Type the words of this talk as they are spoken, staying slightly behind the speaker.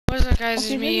What's up, guys?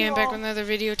 Okay, It's me. I'm back all... with another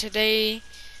video today.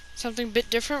 Something a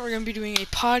bit different. We're gonna be doing a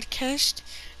podcast,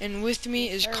 and with me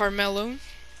is Carmelo.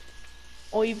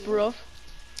 Oi, bro.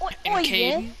 And Oi,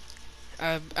 Caden.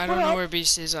 yeah. I don't know where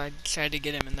Beast is. I tried to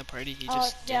get him in the party. He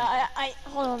just yeah. I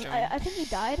hold on. joined. I think he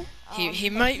died.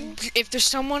 He might. If there's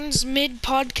someone's mid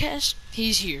podcast,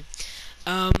 he's here.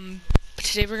 But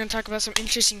today we're gonna talk about some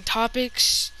interesting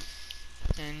topics,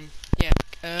 and yeah.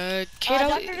 Kate,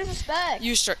 Dr. Disrespect.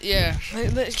 you start. Yeah.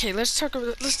 Okay, let's talk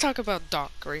about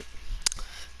Doc, right?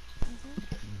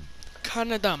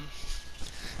 Kinda dumb.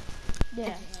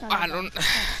 Yeah. I don't.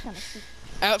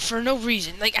 For no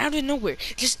reason, like out of nowhere,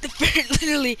 just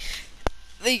literally,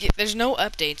 like there's no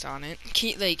updates on it.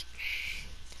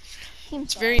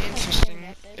 It's very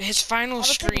interesting. His final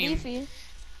stream,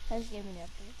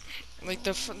 like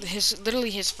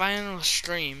his final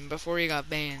stream before he got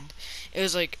banned, it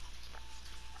was like,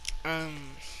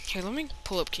 here, let me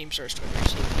pull up Keemstar's Twitter,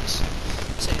 see what he's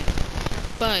saying.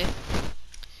 But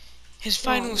his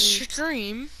final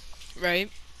stream, right?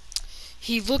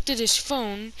 He looked at his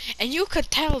phone, and you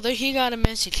could tell that he got a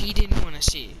message he didn't want to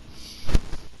see.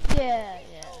 Yeah.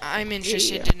 I'm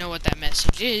interested to know what that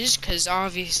message is, because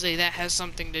obviously that has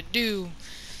something to do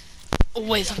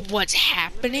with what's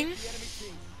happening.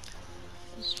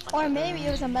 Or maybe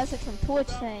it was a message from Twitch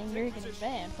saying you're getting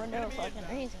banned for no fucking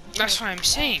reason. That's what I'm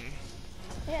saying.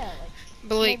 Yeah,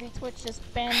 but maybe Twitch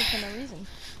just banned it for no reason.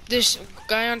 This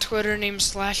guy on Twitter named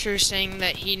Slasher saying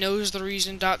that he knows the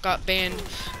reason Doc got banned,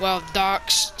 while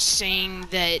Doc's saying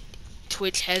that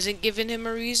Twitch hasn't given him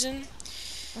a reason.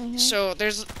 So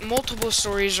there's multiple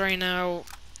stories right now.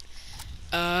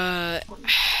 I'm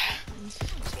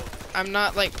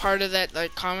not like part of that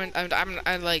like comment. I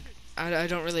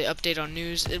don't really update on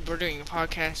news. We're doing a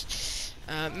podcast.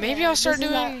 Maybe I'll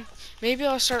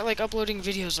start like uploading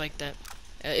videos like that.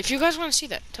 If you guys want to see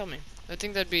that, tell me. I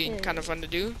think that'd be kind of fun to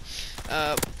do.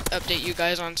 Update you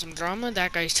guys on some drama.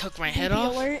 That guy took my head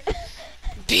off. Alert.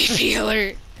 BP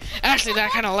alert. Actually, I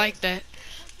kind of like that.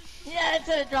 Yeah, it's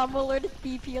a drama alert. It's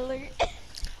BP alert.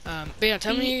 But yeah,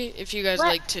 tell me if you guys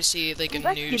like to see like a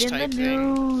news type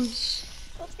thing.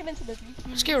 Let's get into the BP.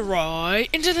 Let's get right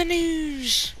into the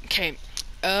news. Okay.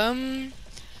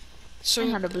 So I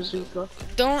had a bazooka.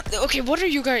 Okay, what are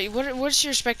you guys? What's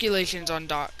your speculations on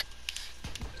Doc?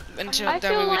 Until that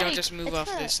way we don't just move off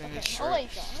this and it's short.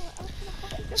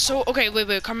 So okay,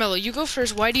 wait, Carmelo, you go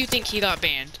first. Why do you think he got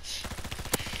banned?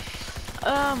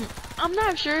 I'm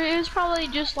not sure. It was probably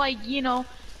just like,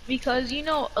 because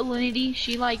Alinity,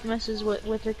 she like messes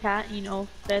with her cat,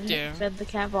 fed the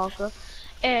cat vodka,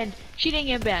 and she didn't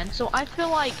get banned. So I feel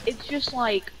like it's just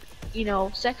like,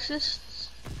 sexists.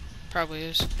 Probably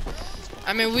is.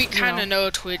 I mean, we kind of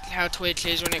know how Twitch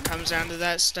is when it comes down to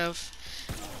that stuff.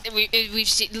 We've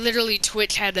seen literally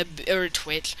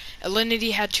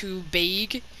Alinity had to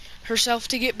beg herself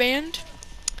to get banned.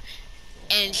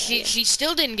 And she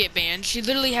still didn't get banned. She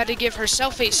literally had to give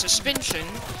herself a suspension,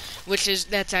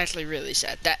 that's actually really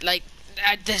sad.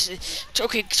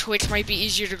 Okay, Twitch might be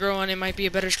easier to grow on. It might be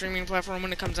a better streaming platform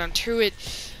when it comes down to it.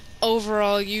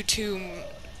 Overall, YouTube,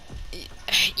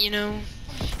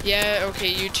 yeah,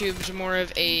 okay, YouTube's more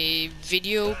of a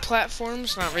video platform.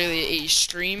 It's not really a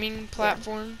streaming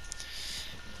platform.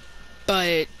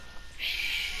 But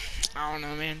I don't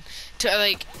know, man.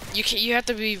 You have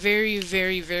to be very,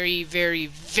 very, very, very,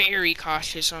 very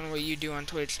cautious on what you do on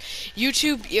Twitch.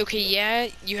 YouTube, okay, yeah,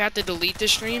 you have to delete the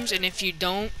streams, and if you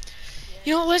don't,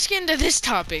 let's get into this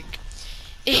topic.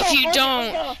 If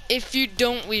you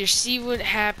don't, we see what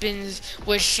happens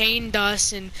with Shane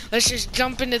Dawson. Let's just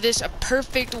jump into this. A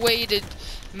perfect way to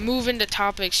move into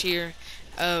topics here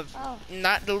of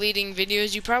not deleting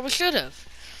videos you probably should have.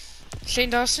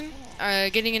 Shane Dawson,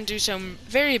 getting into some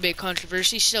very big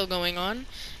controversy still going on.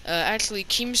 Actually,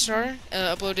 Keemstar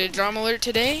uploaded a drama alert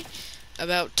today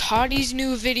about Toddy's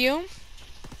new video.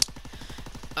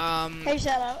 Hey,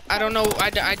 shout out. I don't know.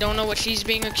 I don't know what she's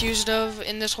being accused of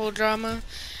in this whole drama,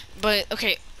 but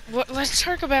okay. Let's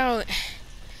talk about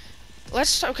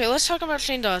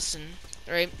Shane Dawson,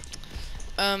 right?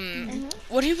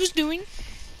 What he was doing.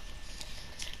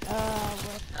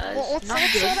 Let's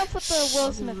start off with the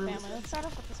Will Smith family. Let's start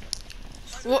off with this.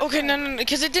 Well, okay, no,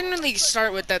 because it didn't really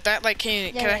start with that. That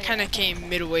kind of came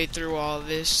midway through all of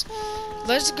this.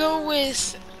 Let's go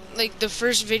with like the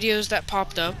first videos that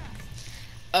popped up.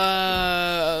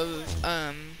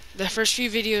 The first few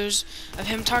videos of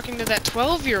him talking to that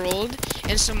 12-year-old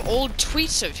and some old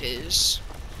tweets of his.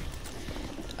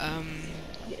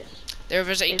 There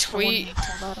was a tweet,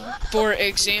 for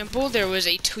example, there was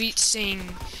a tweet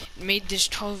saying, made this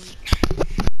 12...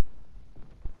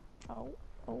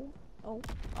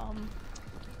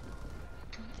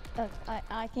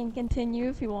 I can continue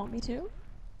if you want me to.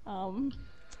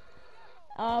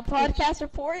 Podcast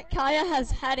report. Kaya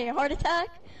has had a heart attack.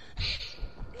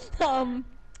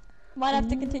 Might have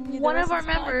to continue the One rest of our of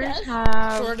this members podcast.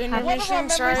 have Short had One of our intermission.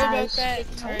 Sorry about members that.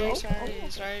 Hello?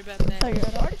 Sorry about So that. you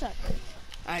had a heart attack.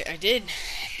 I did.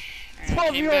 I came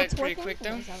 12-year-old back pretty twerking? quick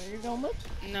though. Is that what you're going with?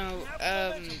 No,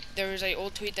 there was a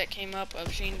old tweet that came up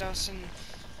of Shane Dawson.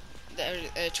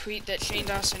 A tweet that Shane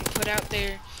Dawson put out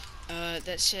there,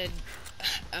 that said,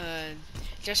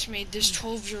 just made this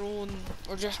 12-year-old,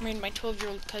 or just made my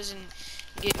 12-year-old cousin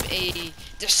give a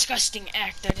disgusting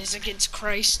act that is against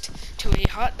Christ to a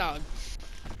hot dog.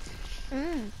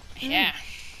 Yeah.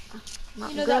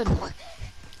 not You know good. that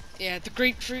Yeah, the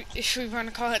grapefruit, if we want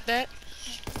to call it that.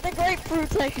 the grapefruit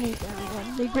technique,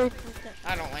 everyone. The grapefruit technique.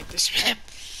 I don't like this map.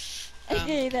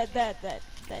 Okay, that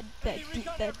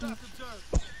deep.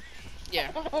 Yeah.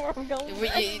 I don't know where I'm going.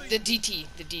 with that. The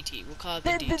DT. We'll call it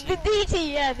The the DT.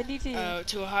 DT, yeah, the DT.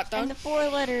 To a hot dog. And the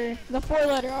four-letter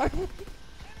R.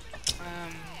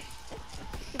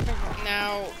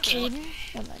 Now, Caden,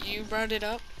 you brought it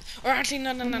up. Or actually,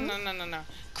 no.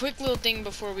 Quick little thing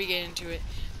before we get into it.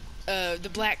 The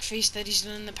blackface that he's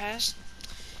done in the past.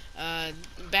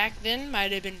 Back then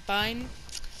might have been fine.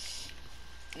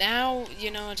 Now,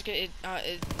 you know,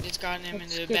 it's gotten him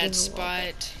into a bad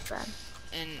spot.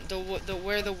 And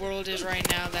where the world is right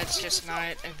now, that's just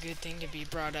not a good thing to be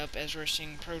brought up, as we're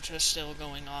seeing protests still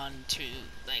going on to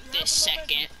like this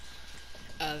second.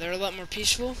 They're a lot more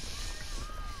peaceful.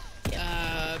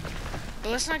 But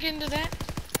let's not get into that.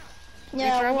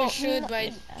 Yeah, We probably well, should,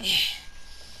 but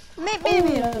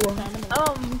maybe another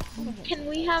time. Can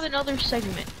we have another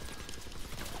segment?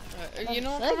 you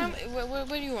know what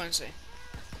do you want to say?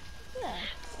 Yeah.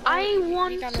 I We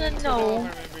want gotta to include all of know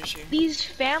our members here. these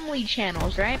family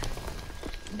channels, right?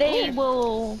 They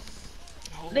will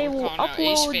We're calling out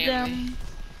Ace upload Family. them.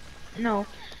 No,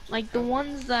 like the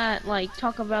ones that like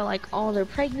talk about like all their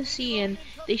pregnancy and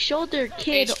they showed their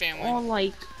kid Ace Family. on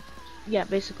like, yeah,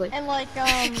 basically. And like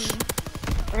And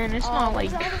it's not what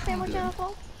like was that other family good. channel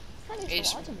called? I used Ace-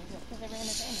 to watch them because they were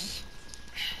entertaining.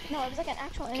 No, it was like an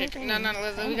actual Okay,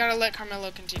 entertaining. we gotta let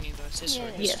Carmelo continue though. It's his Yeah,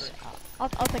 word. yeah. Yes. I'll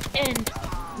take it. And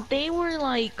they were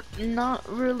like not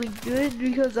really good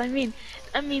because I mean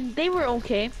they were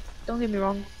okay, don't get me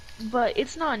wrong, but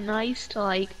it's not nice to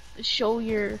like show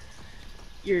your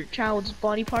child's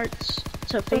body parts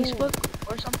to Facebook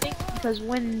or something, because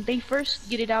when they first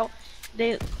get it out,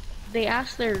 they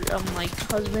ask their like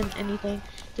husband anything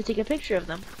to take a picture of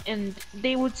them, and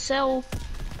they would sell,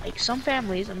 like some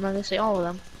families, I'm not gonna say all of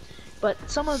them, but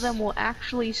some of them will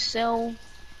actually sell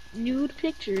nude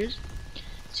pictures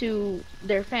to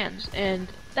their fans, and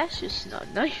that's just not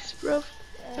nice, bro.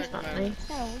 That's not nice. It's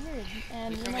kind of weird.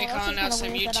 And We're you know, gonna be it's calling out kinda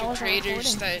some weird that I YouTube wasn't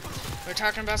creators recording. we're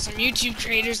talking about some YouTube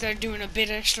creators that are doing a bit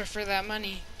extra for that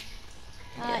money.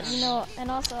 You know, and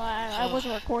also I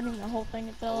wasn't recording the whole thing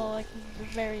until like the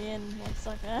very end, like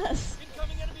suck ass.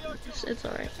 It's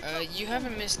alright. You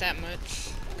haven't missed that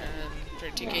much. For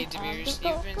 2K viewers, Go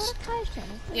you've missed. to Kai's channel,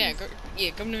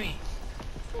 please. Come to me.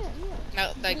 Yeah.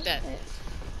 Not like that.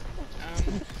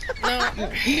 No,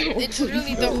 it's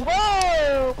really the.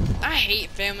 Whoa! I hate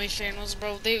family channels,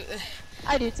 bro.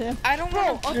 I do too. I don't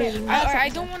want to. Okay, I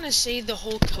don't want to say the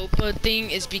whole Copa thing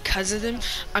is because of them.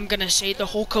 I'm gonna say the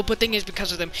whole Copa thing is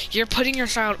because of them. You're putting your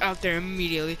child out there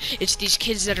immediately. It's these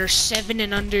kids that are 7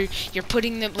 and under. You're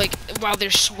putting them like while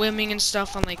they're swimming and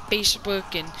stuff on like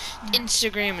Facebook and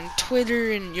Instagram and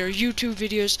Twitter and your YouTube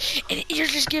videos, and you're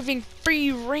just giving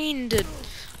free reign to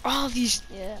all these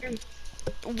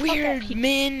weird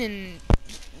men and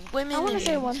women. I want to and-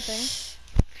 say one thing.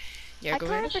 Yeah, I go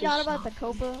kind ahead. of forgot about the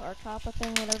Copa or Kappa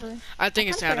thing, whatever. I think I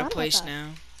it's kinda out of forgot place about that. now.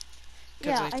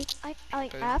 'Cause, Yeah, like, I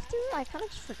but- after I kind of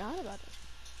just forgot about it.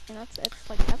 You know, it's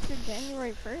like after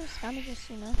January 1st, kind of just,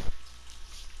 you know.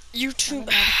 YouTube,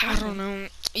 I I don't know.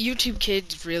 YouTube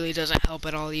Kids really doesn't help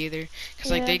at all either. Because,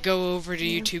 like, Yeah. they go over to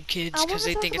Yeah. YouTube Kids I because wanna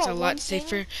they talk think it's a about lot one thing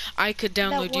safer. I could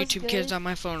download was YouTube Kids good. on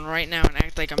my phone right now and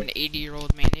act like I'm an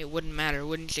 80-year-old man. It wouldn't matter. It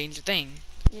wouldn't change a thing.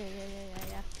 Yeah.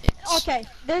 It's, Okay,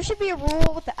 there should be a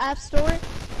rule with the App Store.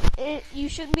 You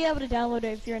shouldn't be able to download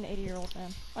it if you're an 80-year-old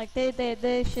man. Like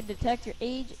they should detect your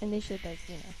age and they should, like,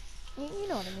 you know. You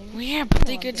know what I mean? Well, yeah, but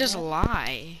they You know could what I'm just getting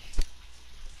lie.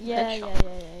 at. Yeah.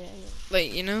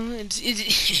 Like, you know,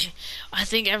 it's I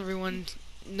think everyone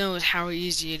knows how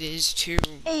easy it is to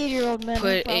 80-year-old men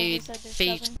put probably a said they're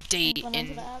fake 7 date implement and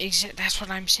to the app. that's what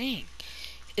I'm saying.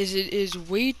 It is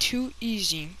way too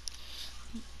easy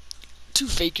to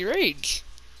fake your age.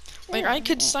 Like, I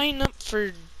could sign up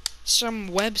for some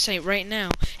website right now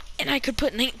and I could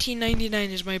put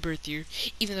 1999 as my birth year,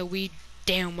 even though we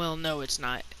damn well know it's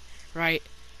not, right?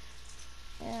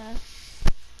 Yeah.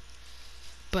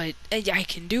 But I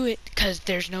can do it because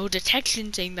there's no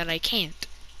detection saying that I can't.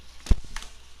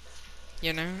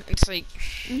 You know, it's like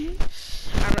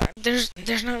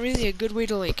there's not really a good way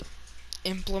to like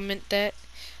implement that.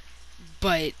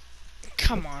 But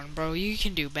come on, bro, you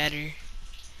can do better.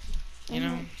 You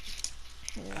know.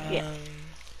 Yeah.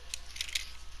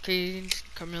 Okay,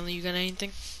 Carmela, you got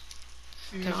anything?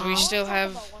 Because No. we still Talk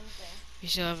have about one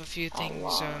thing. a few things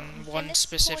lot. on And one it's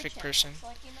specific toy person. channels.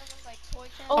 Like, you know those, like, toy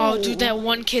channels? Oh, Oh. dude, that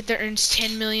one kid that earns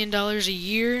 $10 million a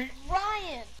year.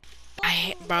 Ryan!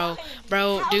 Fucking Bro,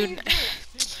 Ryan, How do you dude, do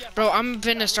it? bro, I'm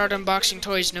gonna start unboxing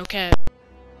toys, no cap.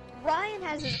 Ryan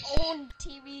has his own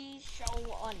TV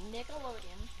show on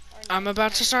Nickelodeon. I'm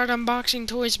about to start unboxing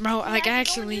toys, bro. He Like, has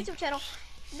his own actually, YouTube channel.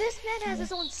 This man has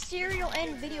his own cereal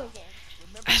and video game.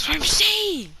 that's what I'm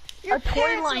saying. Your A toy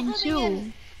parents are line living too.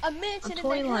 in a A mansion in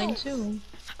toy the line hills. too.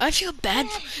 I feel bad,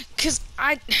 cause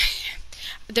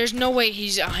there's no way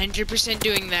he's 100%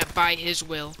 doing that by his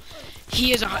will.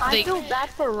 He is, I like, feel bad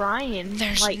for Ryan.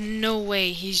 there's Like, no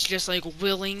way he's just, like,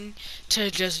 willing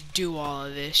to just do all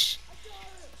of this.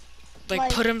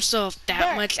 Like, put himself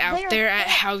that much out there at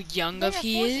how young of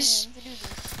he is.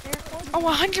 Oh,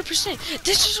 100%.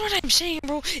 This is what I'm saying,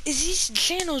 bro. Is these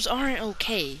channels aren't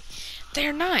okay.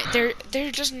 They're not.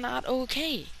 They're just not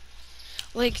okay.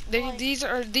 Like, these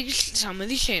some of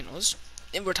these channels,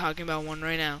 and we're talking about one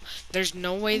right now. There's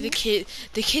no way the kid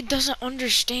doesn't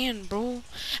understand, bro.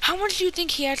 How much do you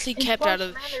think he actually kept out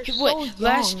of what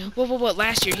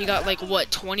last year he got like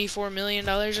what $24 million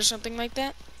or something like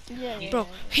that? Bro,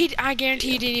 I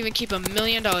guarantee he didn't even keep $1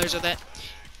 million of that.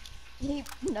 He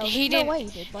didn't. No way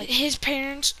he did. Like, his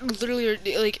parents literally are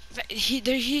like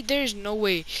there's no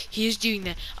way he's doing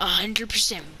that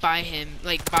 100% by him,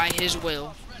 like by his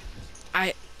will.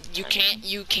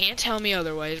 You can't tell me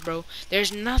otherwise, bro.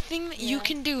 There's nothing that you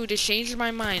can do to change my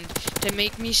mind to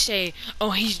make me say,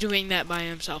 oh, he's doing that by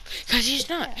himself, cause he's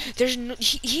not.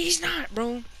 He's not,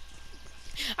 bro.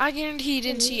 I guarantee he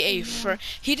didn't see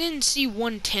he didn't see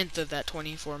 1/10 of that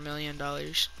 $24 million.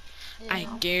 I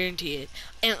guarantee it.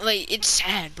 And like, it's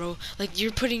sad, bro. Like,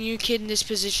 you're putting your kid in this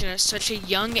position at such a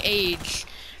young age,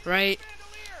 right?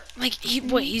 Like,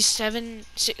 he's 7,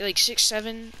 6, like 6,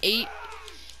 7, 8,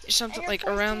 something like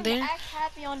around there. Act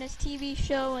happy on this TV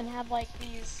show and have like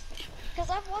these,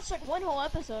 because I've watched like one whole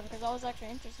episode because I was actually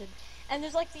interested. And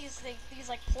there's like these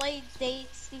like play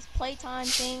dates, these playtime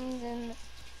things, and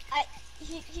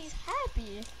he's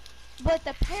happy, but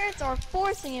the parents are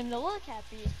forcing him to look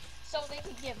happy so they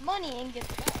can get money and get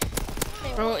the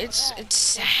bag. Bro, it's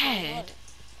sad.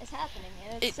 It's happening,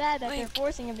 and it's sad that they're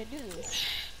forcing him to do this.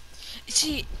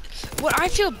 See, what I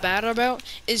feel bad about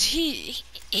is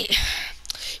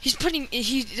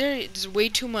there's way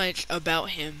too much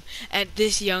about him at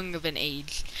this young of an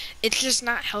age. It's just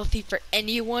not healthy for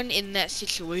anyone in that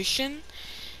situation.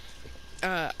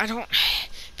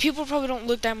 People probably don't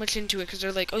look that much into it because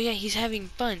they're like, oh yeah, he's having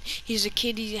fun. He's a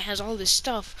kid. He has all this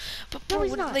stuff. But bro,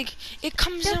 like, it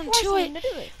comes down to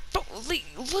it. But like,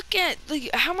 look at like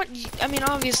how much. I mean,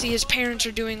 obviously his parents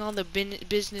are doing all the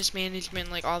business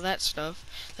management, like all that stuff.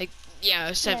 Like, yeah,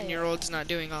 a 7-year-old's not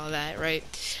doing all that, right?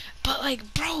 But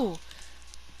like, bro,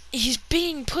 he's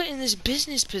being put in this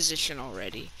business position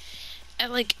already.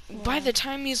 And like, by the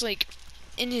time he's like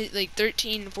in his like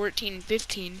 13, 14,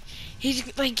 15,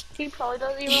 he's like, he probably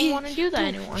doesn't even want to do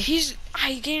that anymore.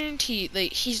 I guarantee,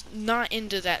 like, he's not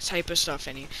into that type of stuff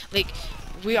anymore. Like,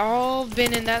 we all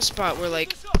been in that spot where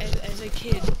like as a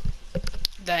kid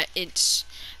that it's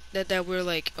that we're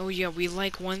like, oh yeah, we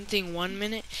like one thing 1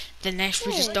 minute, the next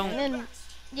we just don't. And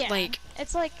then, like,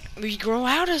 it's like we grow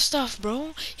out of stuff,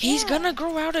 bro. He's gonna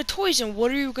grow out of toys, and what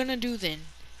are you gonna do then?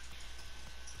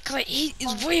 Cause like,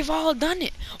 we've all done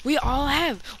it. We all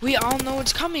have. We all know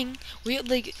it's coming. We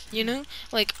like, you know,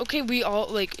 like, okay, we all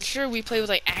like, sure, we play with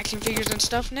like action figures and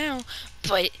stuff now,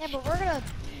 but but we're gonna.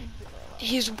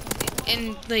 He's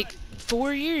in like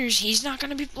 4 years. He's not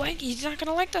gonna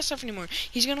like that stuff anymore.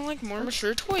 He's gonna like more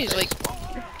mature toys, like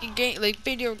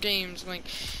video games, like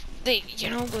you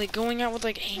know, like going out with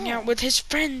like hanging out with his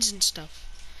friends and stuff.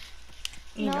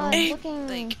 You know, looking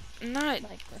like not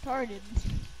like retarded.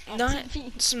 Not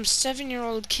some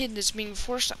 7-year-old kid that's being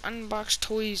forced to unbox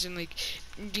toys and like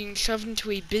being shoved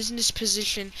into a business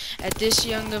position at this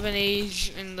young of an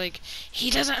age, and like he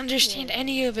doesn't understand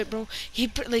any of it, bro.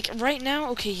 He like right now,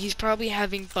 okay, he's probably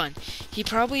having fun. He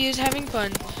probably is having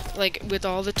fun, like with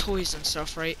all the toys and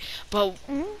stuff, right? But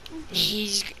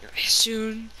he's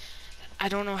soon. I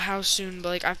don't know how soon, but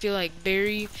like I feel like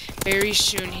very, very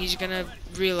soon he's gonna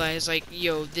realize like,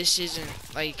 yo, this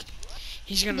isn't like.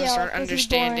 he's gonna Yeah, start like, 'cause he's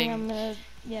boring, understanding I'm gonna,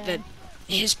 yeah. that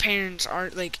his parents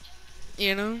aren't like,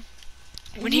 you know,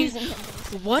 when he Using him,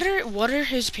 basically. what are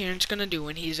his parents gonna do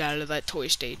when he's out of that toy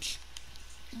stage?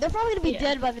 They're probably gonna be Yeah.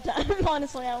 dead by the time.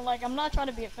 Honestly, I'm not trying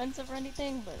to be offensive or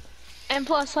anything, but And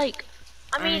plus, like,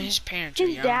 I mean, his parents are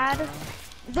his young. dad.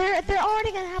 they're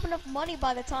already gonna have enough money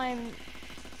by the time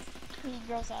he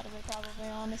grows out of it, probably.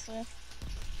 Honestly.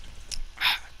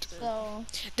 So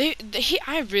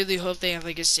I really hope they have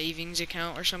like a savings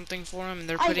account or something for him, and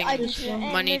they're I putting do too,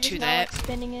 and money they're just to not, that. like,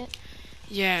 spending it.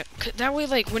 Yeah, that way,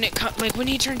 like when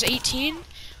he turns 18,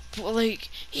 like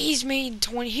he made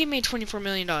 $24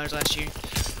 million last year.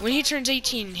 When he turns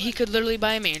 18, he could literally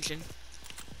buy a mansion.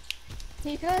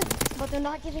 He could, but they're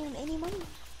not giving him any money.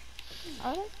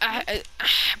 Are they?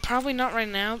 Probably not right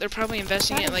now. They're probably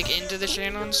investing it like into the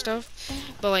channel and stuff.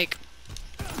 But like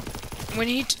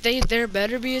when there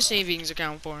better be a savings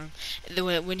account for him.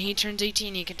 When he turns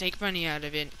 18, he can take money out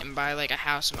of it and buy like a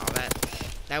house and all that.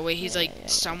 That way he's like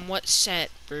somewhat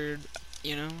set for,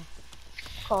 you know.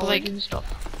 College like- and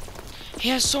stuff. He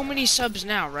has so many subs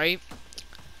now, right?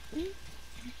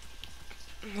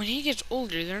 When he gets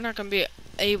older, they're not gonna be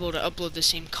able to upload the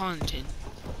same content.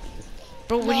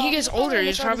 But when he gets older,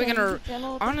 he's probably gonna.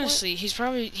 Honestly,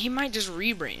 he might just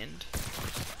rebrand,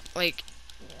 like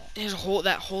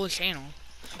that whole channel,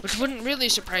 which wouldn't really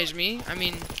surprise me. I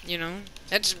mean, you know,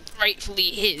 that's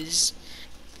rightfully his.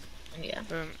 Yeah.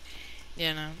 But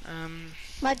yeah, no.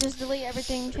 Might just delete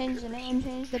everything, change the name,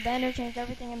 change the banner, change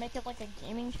everything, and make it like a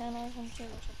gaming channel or some shit.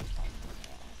 Which would be fun.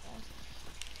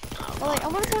 But like, I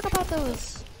want to talk about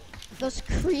those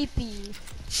creepy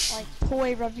like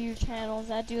toy review channels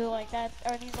that do like that,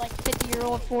 are these like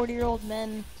 50-year-old, 40-year-ld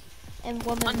men and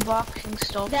women Unboxing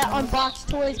stuff. that unbox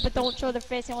toys but don't show their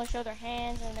face, they only show their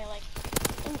hands, and they like.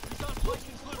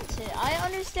 I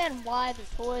understand why the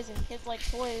toys and kids like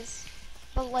toys,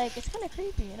 but like it's kind of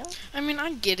creepy, you know? I mean,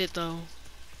 I get it though.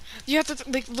 You have to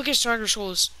like look at Striker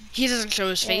Souls. He doesn't show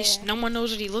his face. Yeah. No one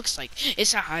knows what he looks like.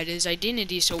 It's to hide his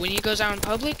identity. So when he goes out in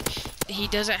public, he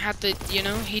doesn't have to. You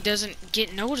know, he doesn't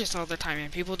get noticed all the time, and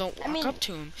people don't walk up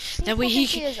to him. That way he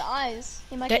can see his eyes.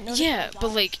 He might That, get noticed yeah, by his but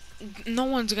eyes. like, no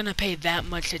one's gonna pay that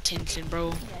much attention, bro.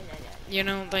 Yeah. You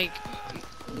know, like,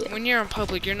 when you're in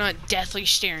public, you're not deathly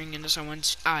staring into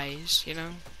someone's eyes. You know.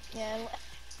 Yeah,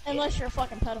 unless you're a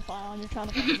fucking pedophile and you're trying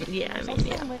to fucking Yeah, I or mean, something,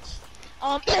 yeah.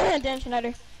 which, Dan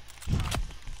Schneider.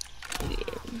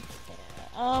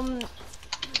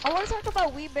 I want to talk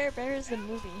about We Bare Bears, the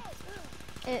movie.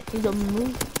 The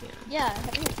movie. Yeah,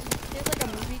 there's like a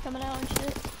movie coming out and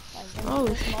shit. Like, Oh,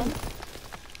 this shit.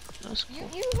 month. That's cool.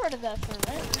 You've heard of that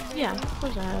show, right? Yeah, of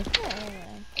course I have. Yeah.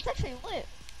 It's actually lit.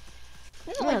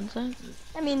 There's Yeah, like, exactly.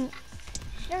 I mean,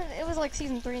 it was like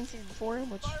season 3 and season 4,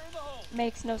 which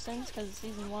makes no sense because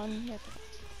season 1,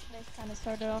 they kind of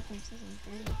started off in season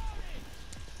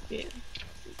 3. Yeah.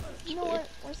 You know what?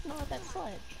 Let's not let that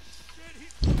slide.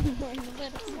 Let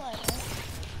it slide, right?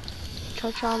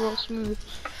 Cha-cha real smooth.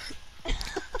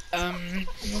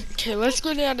 Okay, let's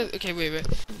go down to. Okay, wait.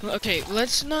 Okay,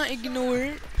 let's not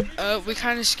ignore. We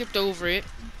kind of skipped over it.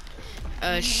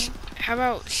 How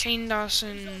about Shane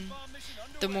Dawson,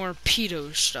 the more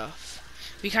pedo stuff?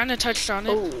 We kind of touched on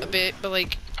it a bit, but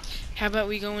like, how about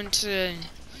we go into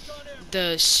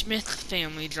the Smith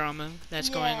family drama that's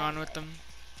going on with them?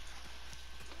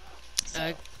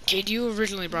 Kate, you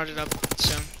originally brought it up,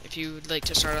 so if you would like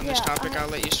to start on this topic, I'll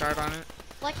let you start on it.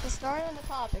 Like to start on the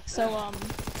topic. So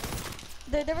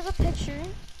there was a picture.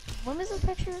 When was the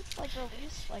picture like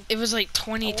released? Like It was like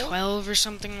 2012 or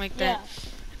something like that.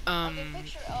 a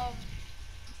picture of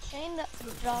Shane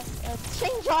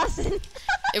Dawson.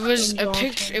 It was Shane a Dawson.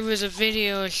 picture. It was a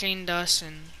video of Shane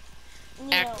Dawson you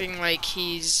know, acting like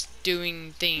he's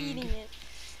doing feeding thing.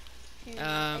 it to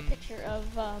a picture of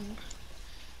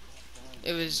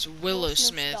It was Willow Smith's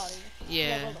Smith. daughter.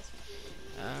 Yeah. Willow Smith.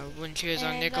 When she was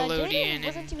on And, Nickelodeon Jaden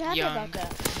wasn't too and happy Young. about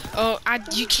that. Oh,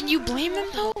 can you blame him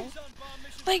though?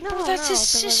 Like, bro, that's his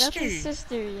sister. That's his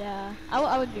sister, yeah.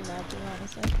 I would be mad too,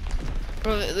 honestly.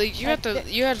 Bro, like you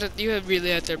really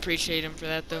have to appreciate him for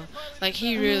that though. Like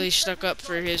he really stuck up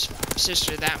for his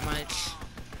sister that much.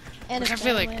 And Which I his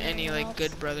feel like family and any everyone like else.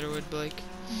 good brother would be like.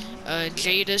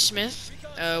 Jada Smith,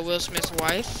 Will Smith's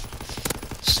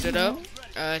wife, stood up.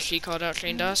 She called out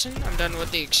Shane Dawson. I'm done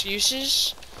with the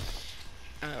excuses.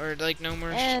 Or like no more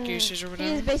And excuses or he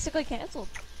whatever. is basically canceled.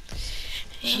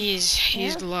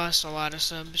 He's lost a lot of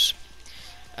subs.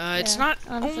 It's Yeah, not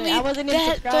honestly, only I wasn't even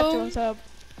that subscribed to though. him, so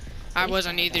I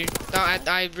wasn't either. No,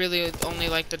 I really only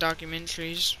like the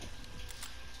documentaries.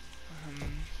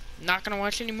 Not gonna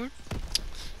watch anymore.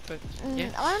 But yeah.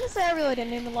 honestly, I really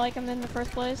didn't even like him in the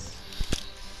first place.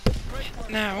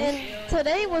 Now, And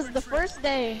today was the first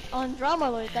day on Drama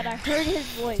Alert that I heard his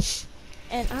voice,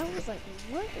 and I was like,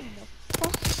 what in the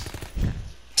fuck?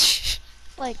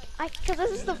 Like, cause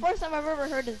this is the first time I've ever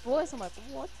heard his voice. I'm like,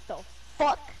 what the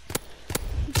fuck?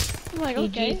 I'm like,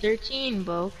 okay. PG-13,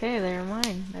 but okay, they're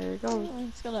mine. There it goes.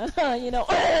 I'm just gonna,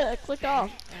 click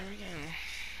off. there we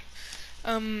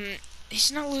go.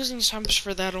 He's not losing subs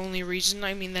for that only reason.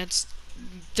 I mean, that's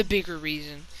the bigger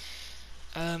reason.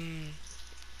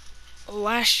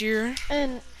 Last year,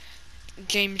 And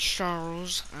James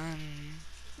Charles,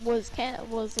 was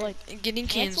like getting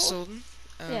canceled.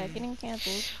 yeah, getting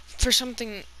canceled. For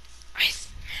something,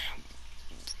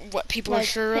 what people are Like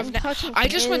sure of him now. touching I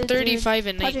just went kids or 35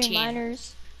 and touching 19.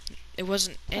 minors. It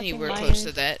wasn't Touching anywhere close minors.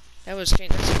 to that. That was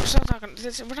Shane.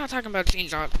 We're not talking about Shane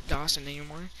Dawson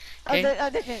anymore.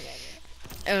 Okay.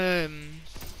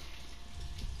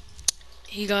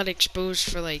 He got exposed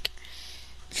for like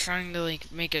trying to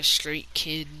like make a straight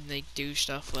kid like do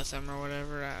stuff with him or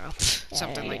whatever.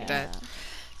 Something like that.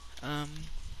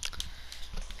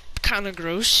 Kind of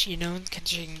gross, you know,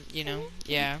 considering, you know,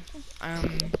 yeah.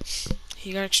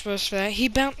 He got exposed for that. He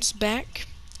bounced back,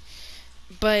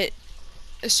 but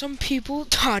some people,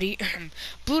 Toddy,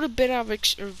 blew a bit out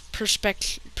of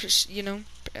perspective, you know,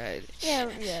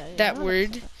 that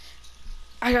word.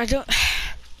 I don't.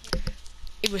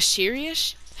 It was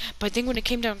serious, but I think when it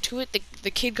came down to it,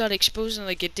 the kid got exposed and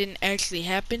like it didn't actually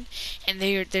happen, and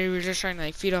they were just trying to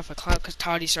like feed off a cloud because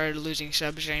Toddy started losing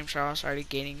subs, James Charles started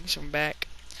gaining some back.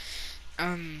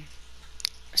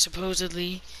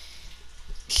 Supposedly,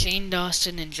 Shane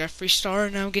Dawson and Jeffree Star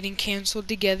are now getting canceled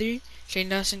together. Shane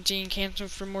Dawson getting canceled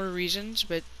for more reasons,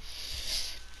 but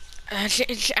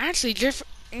actually,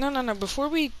 No. Before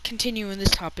we continue in this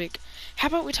topic, how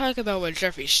about we talk about what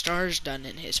Jeffree Star's done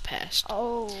in his past?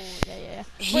 Oh, yeah.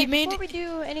 Before we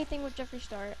do anything with Jeffree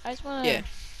Star, I just wanna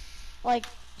like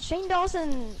Shane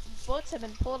Dawson books have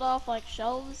been pulled off like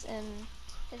shelves, and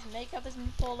his makeup has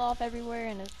been pulled off everywhere,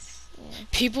 and it's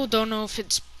People don't know if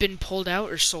it's been pulled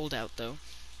out or sold out though.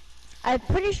 I'm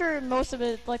pretty sure most of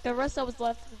it, like the rest that was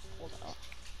left, was pulled out.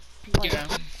 Like, Yeah,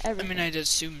 everything. I mean I'd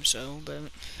assume so, but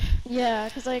yeah,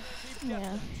 cause like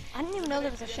I didn't even know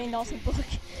there was a Shane Dawson book.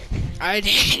 I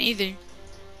didn't either.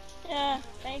 Yeah,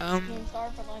 thanks Game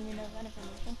Star for letting me know that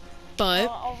information. But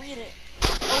I'll read it.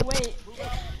 Oh wait.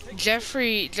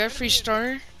 Jeffree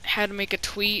Star had to make a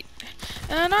tweet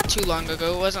not too long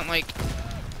ago. It wasn't like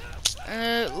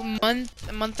a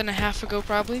month and a half ago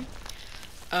probably.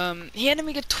 He had to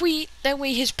make a tweet, that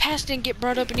way his past didn't get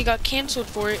brought up and he got canceled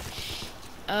for it.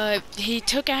 He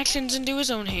took actions into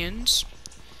his own hands.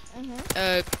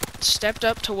 Stepped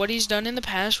up to what he's done in the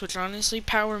past, which honestly,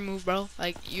 power move, bro.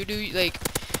 Like, you do, like,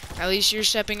 at least you're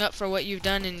stepping up for what you've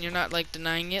done and you're not, like,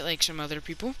 denying it like some other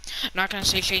people. I'm not gonna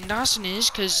say Shane Dawson is,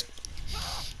 because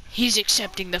he's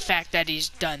accepting the fact that he's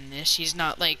done this. He's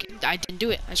not like, I didn't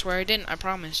do it. I swear I didn't. I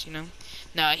promise, you know.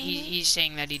 No, he's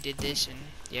saying that he did this, and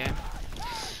yeah.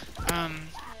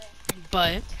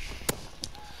 But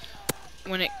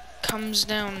when it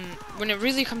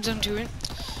really comes down to it,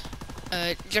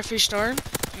 Jeffree Star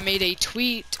made a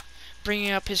tweet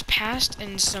bringing up his past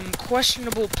and some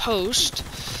questionable post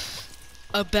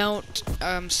about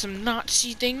some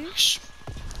Nazi things.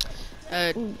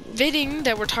 Fitting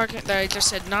that that I just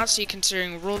said Nazi,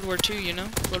 considering World War II, you know,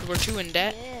 World War II and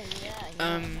that.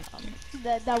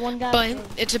 That one guy. But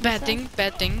it's a bad thing.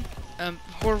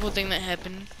 Horrible thing that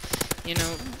happened. You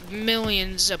know,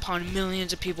 millions upon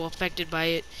millions of people affected by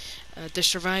it. The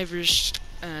survivors,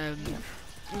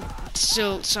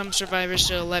 some survivors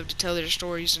still alive to tell their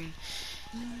stories and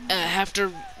have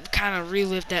to kind of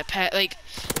relive that like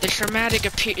the traumatic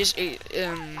experience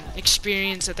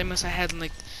that they must have had, and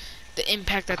like the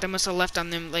impact that they must have left on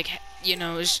them. Like, you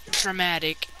know, is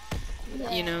traumatic.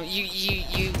 You know,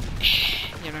 you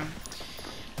know.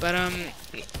 But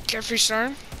Jeffree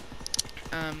Star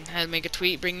had to make a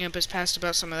tweet bringing up his past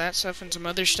about some of that stuff and some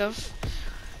other stuff.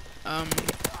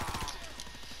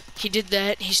 He did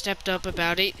that. He stepped up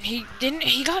about it. He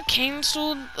got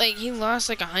canceled. Like, he lost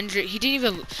like 100. He didn't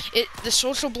even. The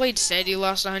Social Blade said he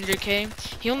lost 100K.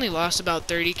 He only lost about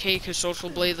 30K because Social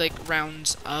Blade like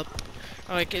rounds up.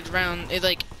 Or, like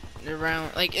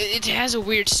it has a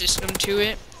weird system to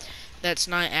it that's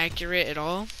not accurate at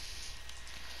all.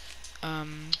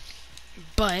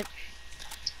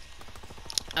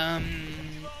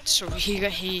 So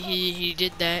he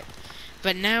did that,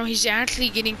 but now he's actually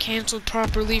getting canceled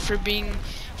properly for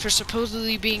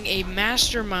supposedly being a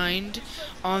mastermind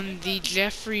on the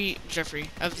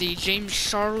of the James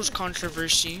Charles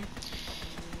controversy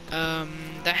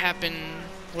that happened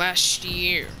last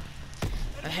year.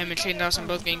 Him and Shane Dawson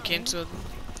both getting canceled.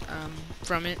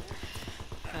 from it.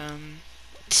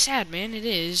 It's sad, man. It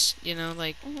is. You know,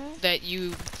 like that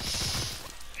you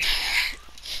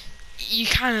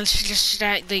kind of just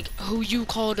like who you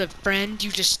called a friend,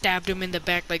 you just stabbed him in the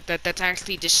back like that. That's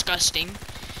actually disgusting.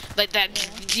 Like that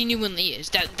genuinely is.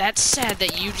 That's sad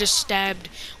that you just stabbed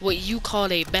what you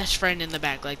called a best friend in the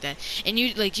back like that. And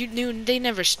you knew they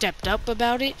never stepped up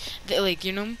about it.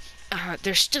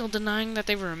 They're still denying that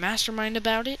they were a mastermind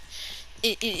about it.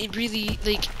 It really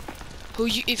like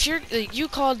if you're like you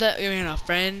called that a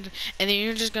friend and then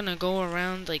you're just gonna go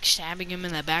around like stabbing him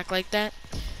in the back like that.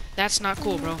 That's not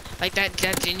cool, bro. Like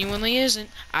that genuinely isn't.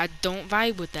 I don't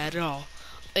vibe with that at all.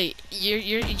 Like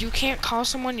you can't call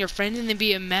someone your friend and then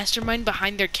be a mastermind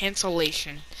behind their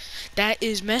cancellation. That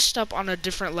is messed up on a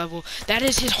different level. That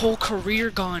is his whole career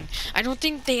gone. I don't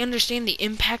think they understand the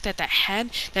impact that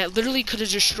had. That literally could have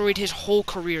destroyed his whole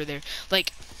career there.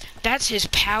 Like, that's his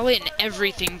palette and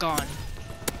everything gone.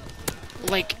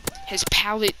 Like, his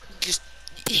palette just...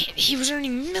 He was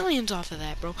earning millions off of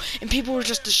that, bro. And people were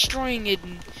just destroying it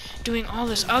and doing all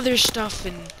this other stuff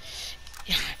and...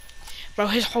 Bro,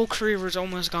 his whole career was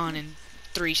almost gone in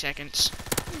 3 seconds.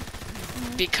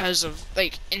 Because of,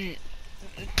 like, in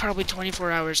probably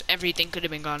 24 hours, everything could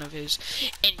have been gone of his.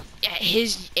 And at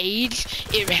his age,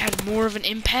 it had more of an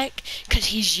impact because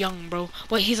he's young, bro.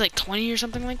 What, he's like 20 or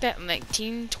something like that?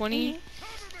 19, 20?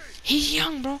 He's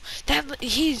young, bro.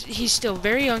 He's still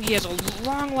very young. He has a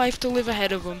long life to live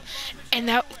ahead of him. And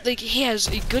that, like, he has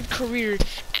a good career.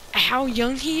 How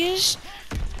young he is,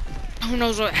 who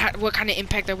knows what kind of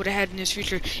impact that would have had in his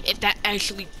future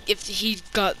if he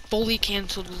got fully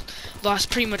canceled,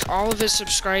 lost pretty much all of his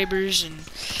subscribers, and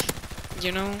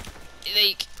you know,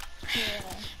 like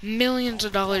millions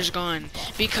of dollars gone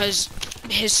because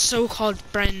his so-called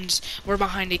friends were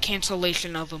behind a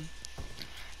cancellation of him.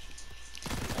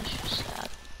 That's just sad.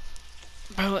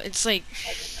 Bro, it's like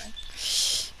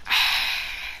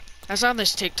I saw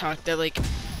this TikTok that like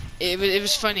it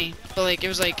was funny, but like it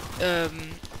was like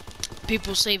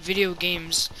people say video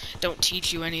games don't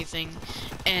teach you anything,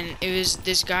 and it was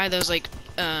this guy that was like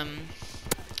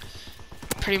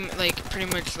pretty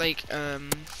much like I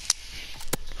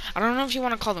don't know if you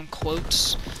want to call them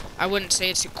quotes. I wouldn't say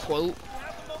it's a quote.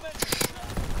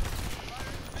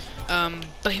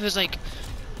 But he was like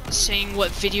saying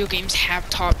what video games have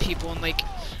taught people, and like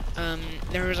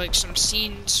there was like some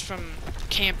scenes from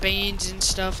campaigns and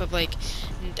stuff of like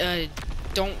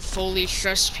don't fully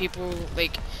trust people,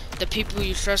 like the people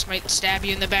you trust might stab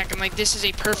you in the back, and like this is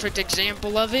a perfect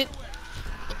example of it.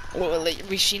 Well, like,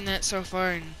 we've seen that so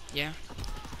far, and yeah.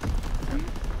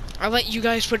 I'll let you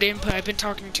guys put input. I've been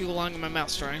talking too long and my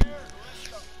mouth's dry.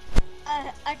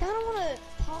 I kind of want to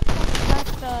talk about the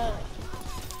fact that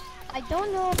I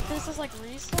don't know if this is like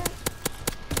recent,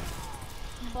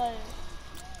 but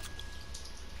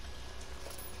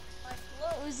like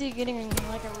Lil Uzi getting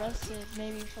like arrested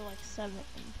maybe for like 7 to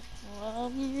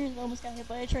 12 years. Almost got hit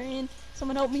by a train.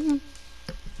 Someone help me.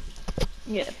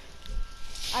 Yeah.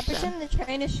 I pretend the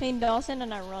train is Shane Dawson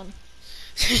and I run.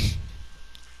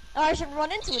 Or I should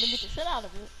run into it and beat the shit out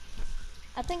of it.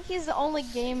 I think he's the only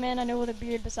gay man I know with a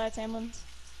beard besides Hamlin's.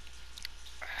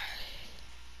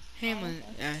 Hamlin,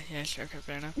 yeah, sure, okay,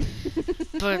 fair enough.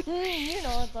 But you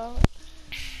know what though.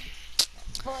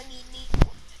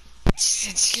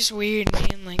 it's just weird,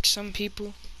 man. Like some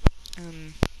people,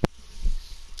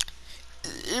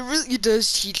 it really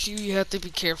does teach you. You have to be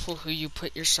careful who you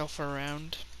put yourself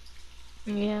around.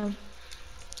 Yeah.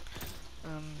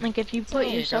 Like if you put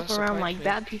yourself around like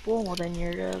bad people, well then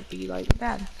you're gonna be like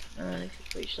bad. If you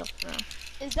put yourself around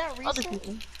is that recent? other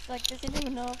people. Like does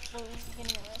anyone know if Lil Uzi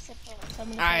getting arrested for like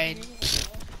 7 to I 12 years?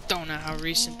 don't know how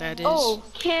recent that is. Oh,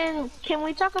 can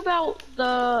we talk about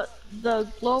the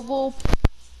global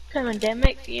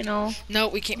pandemic? You know. No,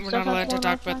 we can't. We're not allowed to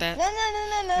talk about that. No.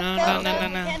 No. We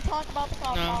can't talk about the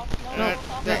cop No. off. No.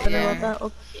 Nothing Yeah. about that.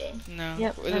 Okay. No.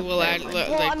 Yep, We'll add,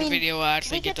 well, like I mean, the video will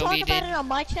actually we get can talk deleted. about it on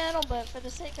my channel, but for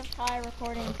the sake of Kai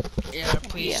recording. Yeah,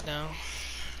 please no.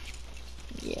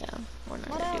 Yeah, we're not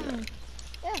But, gonna do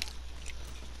yeah.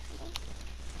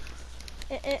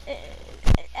 that.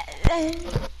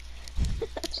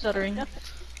 Stuttering.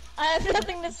 I have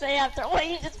nothing to say after what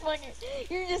you just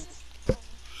you're just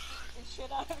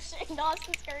shit out of Shane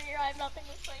Dawson's career. I have nothing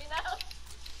to say now.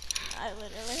 I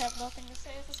literally have nothing to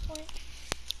say at this point.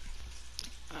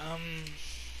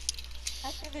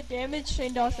 After the damage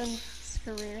Shane Dawson's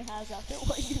career has after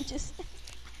what you just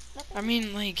nothing. I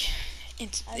mean, like,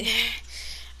 it's.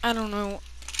 I don't know.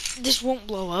 This won't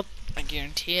blow up. I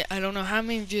guarantee it. I don't know how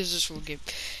many views this will get.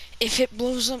 If it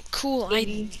blows up, cool.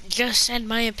 I just said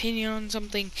my opinion on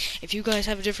something. If you guys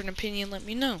have a different opinion, let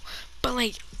me know. But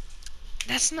like,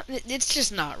 That's not. It's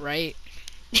just not right.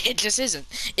 It just isn't.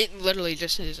 It literally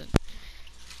just isn't.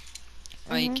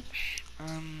 Like,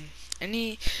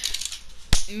 any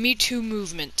Me Too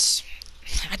movements.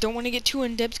 I don't want to get too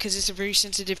in depth because it's a very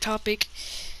sensitive topic.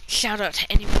 Shout out to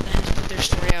anyone that has put their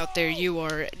story out there. You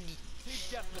are.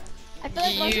 I feel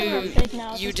like most of them are fake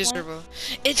now. You deserve a.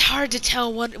 It's hard to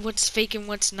tell what's fake and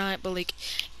what's not, but like,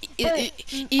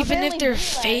 even if they're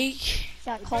fake.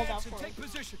 Got called out for it.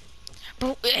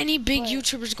 Bro, any big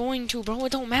YouTuber's going to, bro.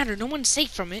 It don't matter. No one's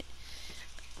safe from it.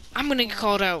 I'm gonna get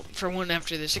called out for one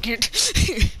after this. I can't.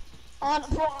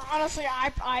 Honestly,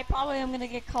 I probably am gonna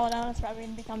get called out. It's probably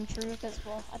gonna become true because,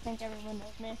 well, I think everyone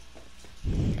knows me.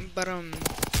 But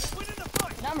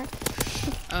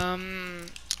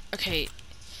okay.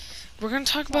 We're gonna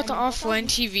talk about the offline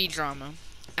TV drama.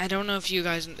 I don't know if you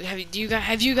guys have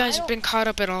you guys been caught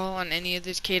up at all on any of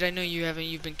this, Kate? I know you haven't.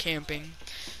 You've been camping,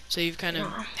 so you've kind of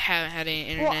haven't had any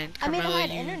internet. Well, I mean, I had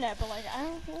internet, but like I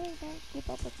don't really keep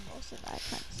up with most of that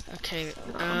kind of stuff. Okay.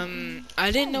 So,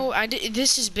 I didn't know.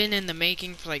 This has been in the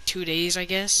making for like 2 days, I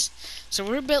guess. So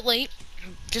we're a bit late,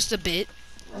 just a bit.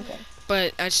 Okay.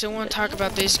 But I still want to talk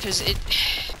about this because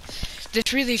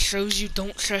this really shows you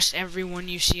don't trust everyone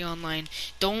you see online.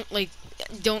 Don't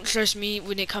trust me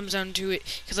when it comes down to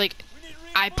it. Cause like,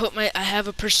 I have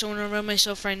a persona around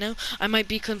myself right now. I might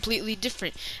be completely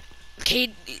different.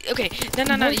 Okay,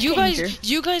 no.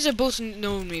 You guys have both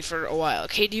known me for a while.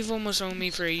 Kate, you've almost known me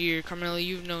for a year. Carmela,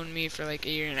 you've known me for like a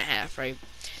year and a half, right?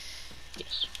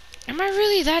 Yes. Am I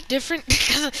really that different?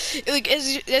 Like,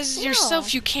 as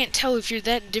yourself, you can't tell if you're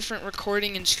that different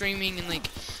recording and streaming and like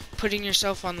putting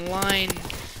yourself online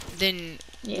than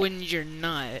when you're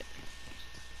not.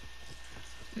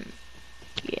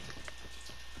 Yeah.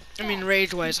 I mean,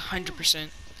 rage-wise, 100%.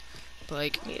 But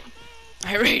like,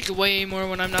 I rage way more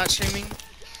when I'm not streaming.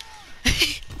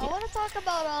 I want to talk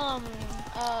about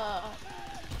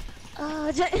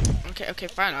Okay,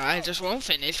 fine. I just won't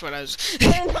finish what I was.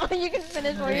 No, you can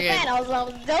finish what you're saying. I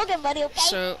was joking, buddy. Okay.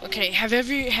 So, okay, have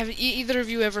either of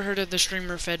you ever heard of the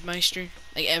streamer Fedmeister?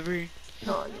 Like ever?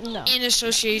 No. In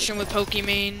association with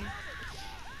Pokimane?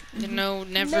 No,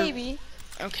 never. Maybe.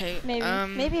 Okay.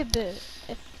 Maybe a bit.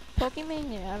 If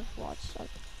Pokimane, yeah, I've watched.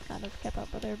 I've kind of kept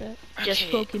up with her a bit. Okay. Just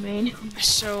Pokimane.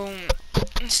 So,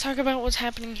 let's talk about what's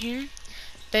happening here.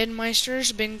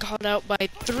 Fedmeister's been called out by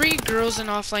 3 girls in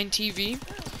offline TV.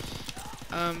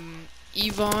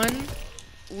 Yvonne,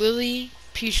 Lily,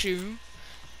 Pichu,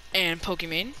 and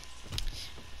Pokimane.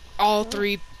 All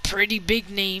 3 pretty big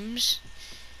names.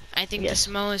 I think the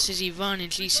smallest is Yvonne,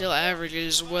 and she still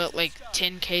averages, what, like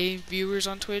 10K viewers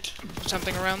on Twitch?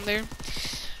 Something around there.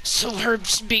 So her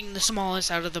being the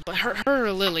smallest out of the... Her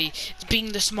or Lily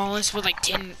being the smallest with like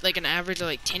an average of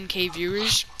like 10K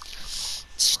viewers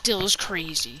still is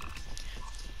crazy.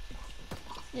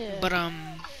 Yeah. But,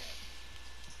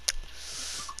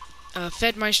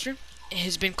 Fedmeister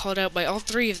has been called out by all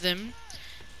 3 of them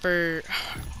for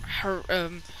her,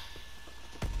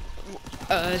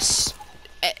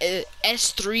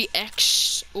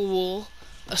 S3X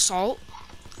assault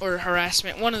or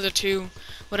harassment, one of the two,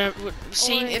 whatever.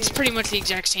 It's pretty much the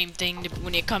exact same thing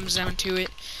when it comes down to it.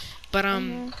 But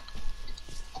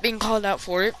being called out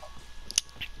for it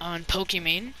on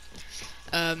Pokimane.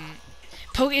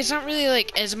 It's not really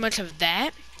like as much of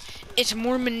that. It's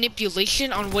more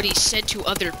manipulation on what he said to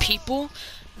other people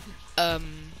about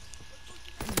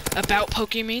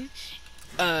Pokimane.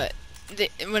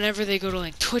 Whenever they go to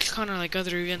like TwitchCon or like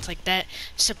other events like that,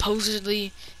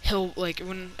 supposedly he'll like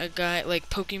when a guy like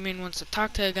Pokimane wants to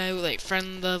talk to a guy with like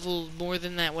friend level more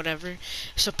than that, whatever.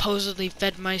 Supposedly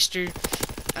Fedmeister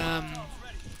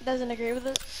doesn't agree with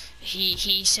it.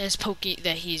 He says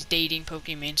that he's dating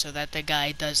Pokimane so that the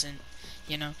guy doesn't.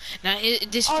 You know, now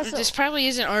this probably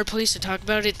isn't our place to talk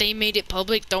about it. They made it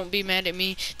public. Don't be mad at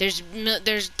me. There's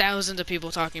thousands of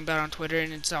people talking about it on Twitter,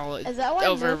 and it's all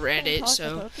over Reddit.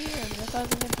 So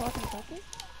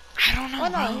I don't know. Oh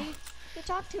no, he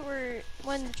talked to her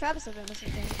when the Travis event was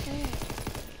happening.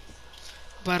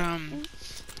 But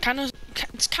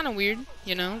it's kind of weird,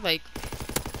 you know, like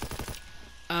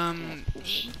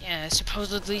yeah,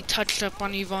 supposedly touched up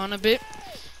on Yvonne a bit.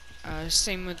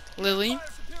 Same with Lily.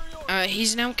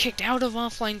 He's now kicked out of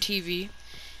offline TV,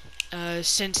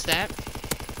 since that.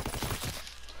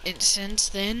 And since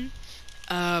then,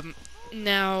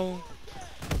 now,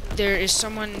 there is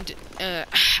someone,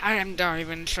 I'm not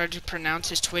even trying to pronounce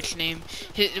his Twitch name.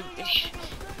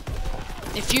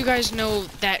 If you guys know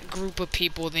that group of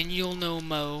people, then you'll know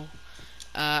Mo.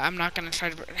 I'm not gonna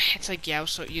try to, it's like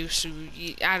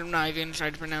Yusu, I'm not even gonna try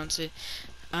to pronounce it.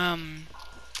 But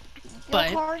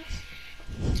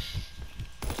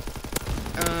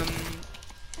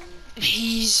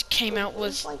he's came out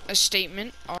with like, a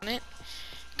statement on it,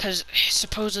 because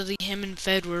supposedly him and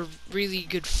Fed were really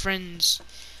good friends,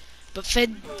 but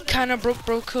Fed kind of broke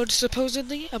bro code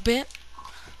supposedly a bit.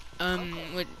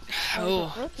 With,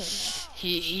 oh,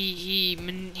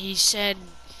 he said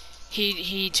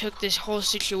he took this whole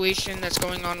situation that's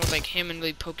going on with like him and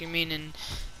like Pokemon and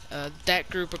that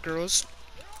group of girls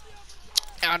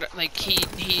out, like he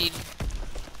made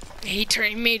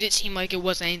it seem like it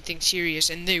wasn't anything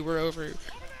serious and they were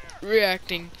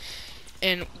overreacting.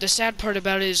 And the sad part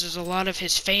about it is a lot of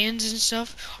his fans and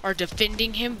stuff are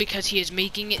defending him because he is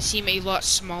making it seem a lot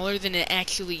smaller than it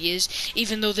actually is,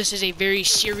 even though this is a very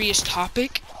serious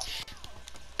topic.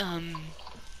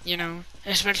 You know,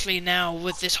 especially now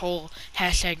with this whole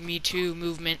 #MeToo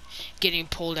movement getting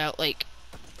pulled out, like,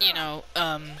 you know,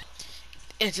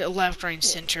 it's a left, right, and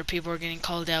center. People are getting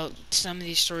called out. Some of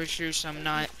these stories true, some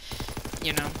not,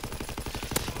 you know.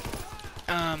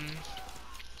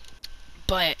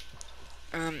 But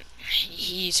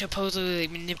he supposedly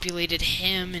manipulated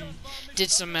him and did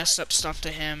some messed up stuff to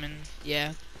him, and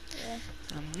yeah.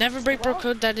 Never break bro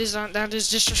code. That is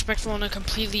disrespectful on a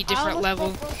completely different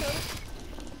level.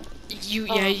 You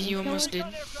almost did.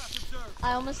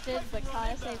 I almost did, but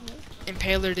Kaya saved me.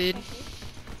 Impaler did.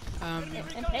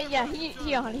 Yeah, he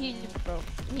broke.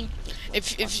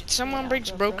 If someone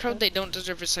breaks bro code, they don't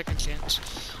deserve a second chance.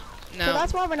 No. So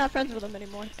that's why we're not friends with him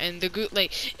anymore. And the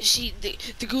gulag,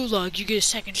 you get a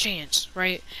second chance,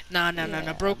 right? Nah.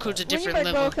 Bro code's a different when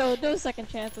you break level. bro code, no second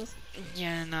chances.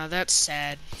 Yeah, no, that's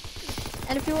sad.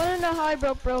 And if you want to know how I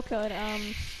broke bro code,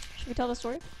 should we tell the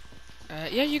story?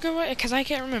 Yeah, you go right, cause I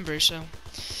can't remember, so.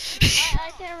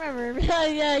 I can't remember.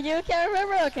 Yeah, you can't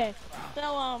remember? Okay.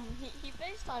 So, he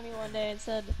FaceTimed me one day and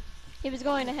said he was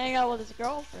going to hang out with his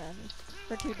girlfriend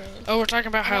for 2 days. Oh, we're talking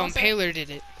about how Impaler did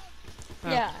it. Oh.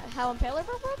 Yeah, how Impaler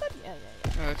broke bro code? Yeah.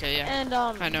 Okay, yeah. And,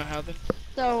 I know how the.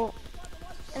 So,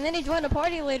 and then he joined a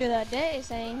party later that day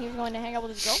saying he was going to hang out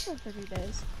with his girlfriend for 2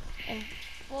 days. And,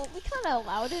 well, we kind of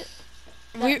allowed it.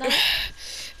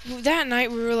 That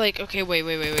night we were like, okay, wait.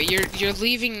 You're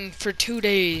leaving for 2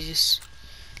 days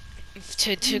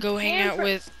to go hang out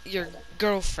with your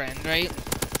girlfriend, right?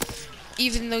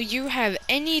 Even though you have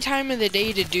any time of the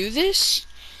day to do this.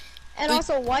 And like,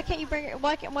 also, why can't you bring her?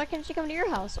 Why can't she come to your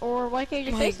house? Or why can't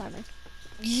you just FaceTime her?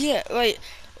 Yeah, like,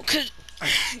 cause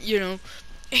you know,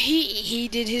 he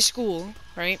did his school,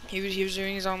 right? He was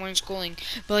doing his online schooling,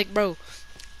 but like, bro,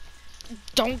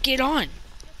 don't get on.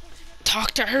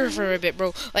 Talk to her for a bit,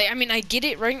 bro. Like, I mean, I get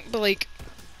it, right? But like,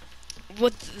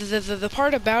 what the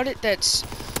part about it that's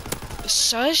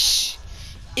sus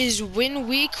is when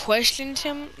we questioned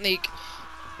him, like,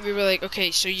 we were like,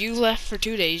 okay, so you left for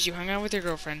 2 days, you hung out with your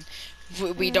girlfriend,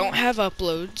 we don't have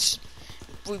uploads,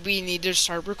 we need to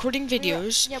start recording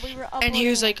videos. We were and he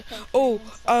was like, oh,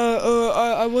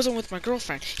 I wasn't with my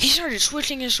girlfriend. He started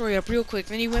switching his story up real quick,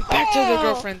 then he went back to the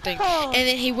girlfriend thing, and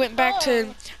then he went back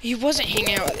to, he wasn't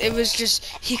hanging out, it was just,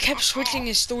 he kept switching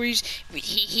his stories,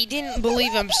 he didn't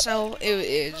believe himself,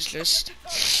 it was just.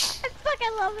 I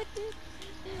fucking love it, dude.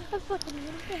 I fucking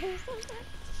love it.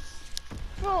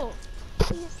 Bro,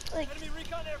 he's like,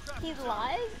 he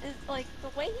lies, is like, the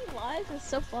way he lies is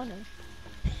so funny.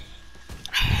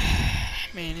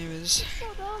 Man, it was so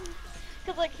dumb.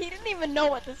 Cause like he didn't even know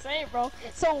what to say, bro.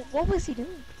 So what was he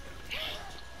doing?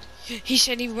 He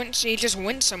said he just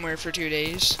went somewhere for 2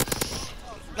 days.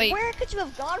 Like, where could you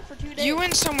have gone for 2 days? You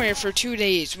went somewhere for 2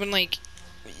 days when like,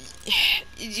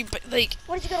 but like.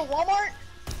 What, did you go to Walmart?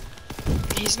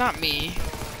 He's not me. Did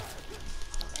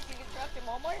you get trapped in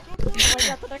Walmart?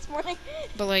 Wake up the next morning?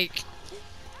 But like,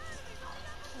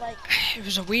 it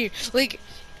was a weird, like.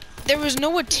 There was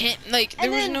no attempt, like,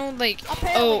 there was no, like,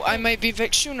 oh, I might be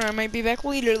back sooner, I might be back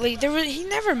later, like, he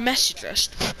never messaged us.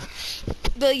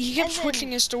 But he kept switching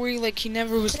his story, like, he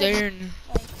never was there, and.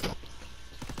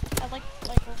 Like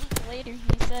a week later,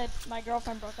 he said, my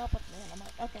girlfriend broke up with me, and I'm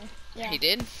like, okay, yeah. He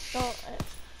did? So,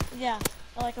 yeah,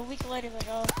 like a week later, he's like,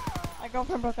 oh, my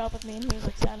girlfriend broke up with me, and he was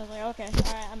like, sad, I was like, okay,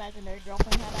 alright, imaginary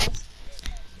girlfriend had ass.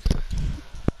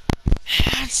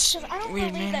 That's I don't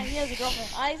weird, believe man. that he has a girlfriend.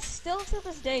 I still to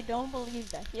this day don't believe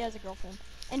that he has a girlfriend.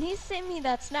 And he sent me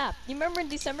that snap. You remember in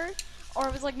December? Or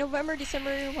it was like November,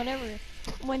 December, whenever.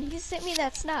 When he sent me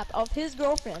that snap of his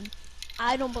girlfriend,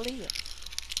 I don't believe it.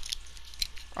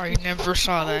 I never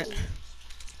saw that.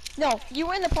 No, you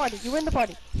were in the party.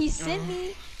 He sent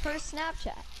me her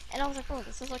Snapchat. And I was like, bro,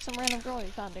 this is like some random girl you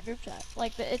found in a group chat.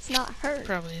 Like, it's not her.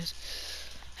 Probably is.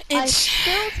 I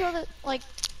still feel that, like...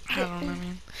 I don't know,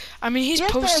 man. I mean, he's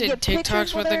posted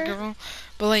TikToks with a girl,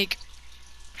 but like,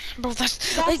 bro,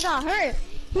 that's like, not her.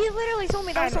 He literally told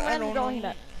me that was some random girl he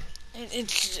met.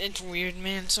 It's weird,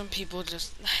 man. Some people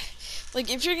just like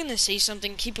if you're gonna say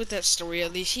something, keep with that story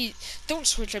at least. Don't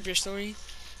switch up your story,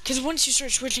 cause once you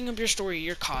start switching up your story,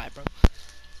 you're caught, bro.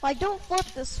 Like, don't flip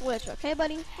the switch, okay,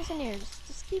 buddy? Listen here,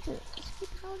 just keep it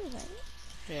how it is, right?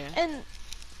 Yeah. And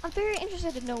I'm very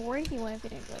interested to know where he went if he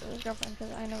didn't go to his girlfriend,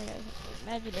 because I know he had an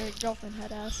imaginary girlfriend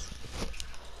head ass.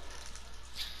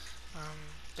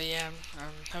 But yeah,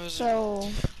 that was So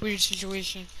a weird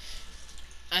situation.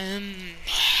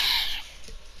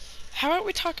 How about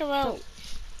we talk about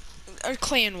our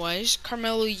clan-wise?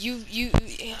 Carmelo,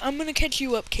 I'm gonna catch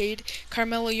you up, Cade.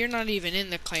 Carmelo, you're not even in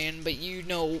the clan, but you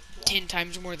know 10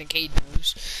 times more than Cade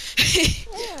knows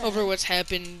yeah. over what's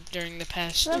happened during the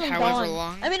past So however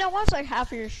long. I mean, I watched like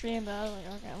half of your stream, but I was like,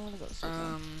 okay, I'm gonna go to sleep.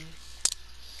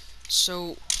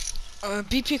 So,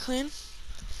 BP clan,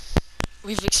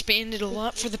 we've expanded a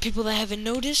lot for the people that haven't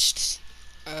noticed.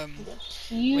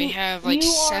 We have like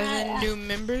 7 new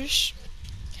members.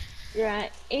 You're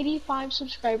at 85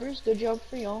 subscribers. Good job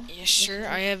for y'all. Yes, sir.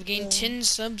 I have gained 10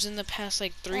 subs in the past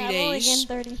like 3 I've days.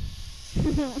 only gained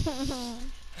 30.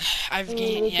 I've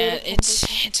gained, yeah,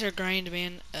 it's a grind,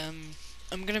 man.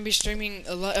 I'm gonna be streaming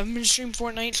a lot. I'm gonna stream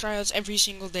Fortnite tryouts every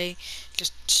single day.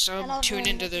 Just tune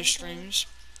into those streams.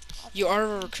 You are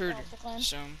a recruiter,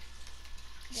 so.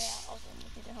 Yeah, I was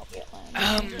looking to help the clan.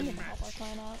 Help our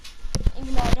clan out.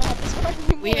 Even though I don't have Discord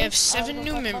anymore. We have 7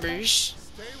 new members,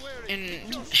 and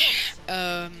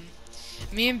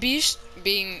me and Beast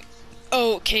being,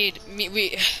 Cade,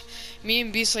 me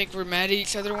and Beast like were mad at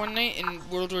each other one night in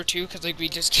World War II because like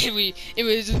it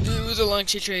was a long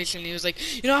situation. He was like,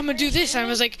 I'm gonna do this. I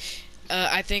was like,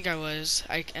 I think I was.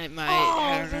 I don't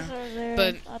know,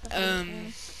 but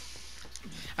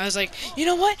I was like, you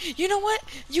know what?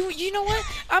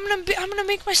 I'm gonna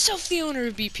make myself the owner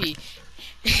of BP.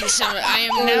 So I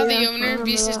am now the owner.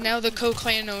 Beast is now the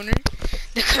co-clan owner,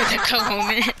 the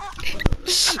co-owner.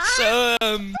 So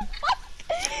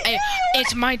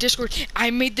it's my Discord.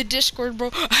 I made the Discord, bro.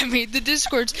 I made the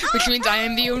Discords, which means I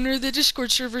am the owner of the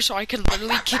Discord server, so I can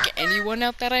literally kick anyone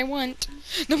out that I want.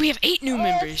 No, we have 8 new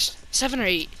members. 7 or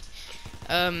 8.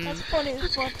 That's funny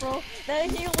as fuck, bro.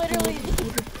 That he literally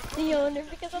the owner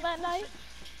because of that night.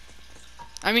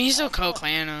 I mean, he's still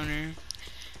co-clan owner,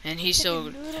 and he's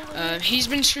still he's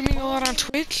been streaming a lot on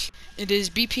Twitch. It is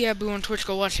BP Abu on Twitch.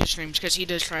 Go watch his streams because he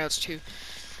does tryouts too.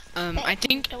 I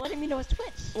think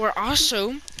we're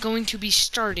also going to be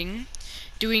starting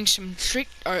doing some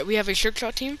we have a trick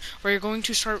shot team. We're going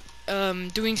to start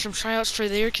doing some tryouts for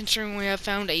there, considering we have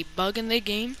found a bug in the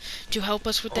game to help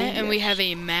us with that, and we have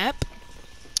a map.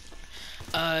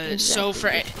 So for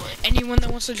anyone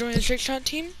that wants to join the trick shot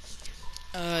team,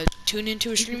 tune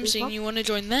into a stream saying you want to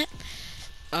join that.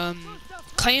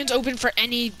 Clans open for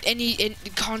any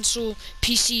console,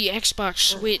 PC, Xbox,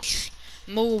 Switch,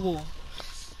 mobile.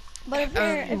 But if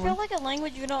you're like a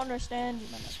language you don't understand, you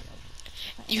might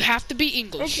not be. You have to be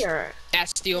English.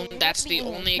 That's the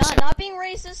only exception. Not being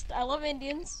racist. I love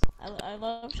Indians. I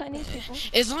love Chinese people.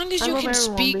 As long as you can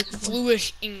speak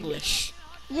fluent English.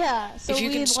 Yeah. So if you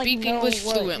can speak English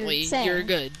fluently, you're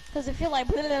good. Because if you're like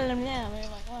blah, blah, blah, blah, we're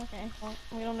like, well, okay, well,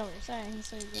 we don't know what you're saying.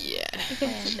 So yeah.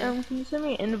 Can you send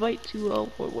me an invite to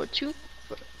World War II?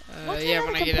 Yeah,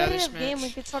 when I get out of this match. Game we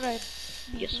could sort of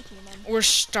We're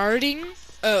starting.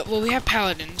 Well, we have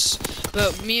Paladins,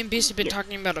 but me and Beast have been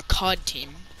talking about a COD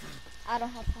team. I don't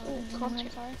have Paladins. I'm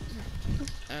sorry.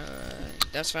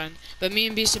 That's fine. But me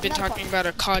and Beast have been talking about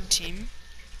a COD team,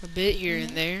 a bit here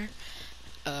and there.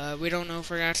 We don't know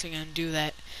if we're actually gonna do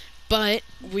that, but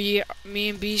me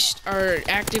and Beast are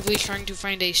actively trying to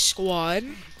find a squad,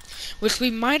 which we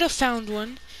might have found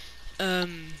one.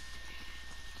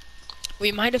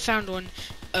 We want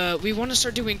to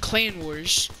start doing clan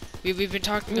wars. We've been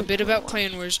talking a bit about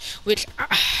clan wars, which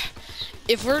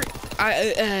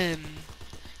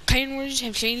clan wars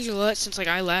have changed a lot since like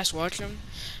I last watched them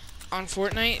on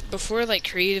Fortnite. Before like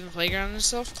creative and playground and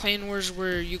stuff, clan wars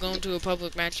where you go into a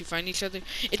public match, you find each other.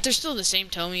 If they're still the same,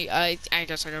 tell me. I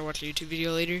guess I gotta watch a YouTube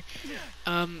video later.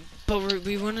 But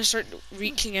we want to start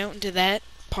reaching out into that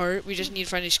part. We just need to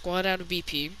find a squad out of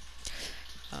BP.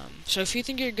 So if you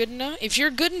think you're good enough, if you're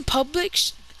good in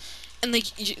publics, and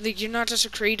like you're not just a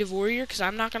creative warrior, because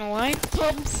I'm not gonna lie,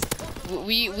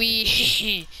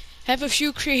 we have a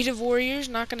few creative warriors.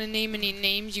 Not gonna name any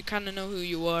names. You kind of know who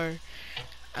you are.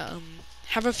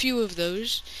 Have a few of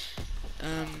those.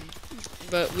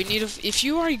 But we need if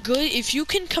you are good, if you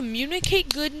can communicate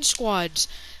good in squads,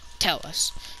 tell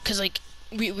us, because like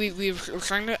we're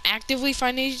trying to actively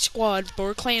find a squad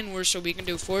for clan wars so we can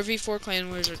do 4v4 clan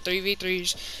wars or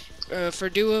 3v3s. For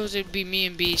duos, it'd be me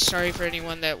and B. Sorry for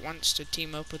anyone that wants to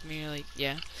team up with me. Like,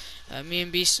 yeah. Me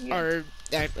and Beast Yeah. are.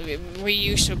 We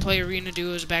used to play arena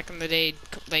duos back in the day.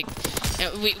 Like,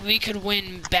 we could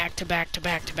win back to back to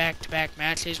back to back to back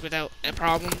matches without a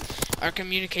problem. Our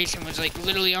communication was like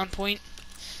literally on point.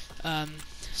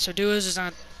 So duos is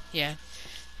not. Yeah.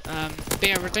 But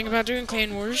yeah, we're thinking about doing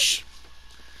clan wars.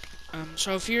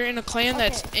 So if you're in a clan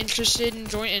that's interested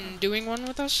in doing one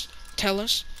with us, tell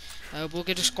us. We'll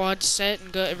get a squad set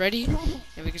and go ready,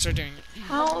 and we can start doing it.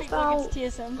 How about?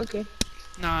 TSM? Okay.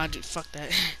 Nah, dude, fuck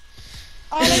that.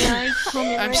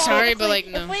 Honestly, I'm sorry, but like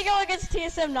no. If we go against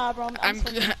TSM, nah, bro.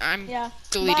 I'm Yeah.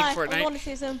 deleting Bye. Fortnite. I'm going to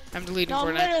TSM. I'm deleting No, I'm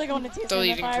Fortnite. literally going to TSM.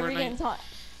 Deleting if I ever Fortnite. get in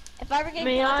if I ever get in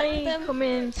May contact I with them, come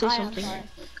in and say I am something? sorry.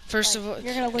 First Like, of all,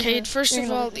 you're gonna lose Cade, first you're of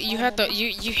gonna all, lose you have to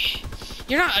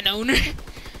you're not an owner.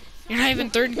 You're not even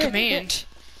third in command.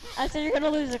 I said you're gonna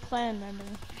lose a clan member.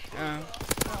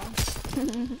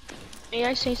 May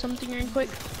I say something real quick?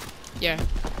 Yeah.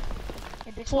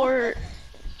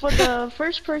 For the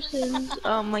first persons,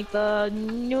 like the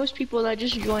newest people that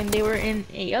just joined, they were in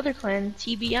a other clan,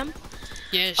 TBM.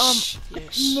 Yes.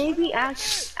 Yes. Maybe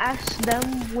ask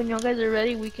them when you guys are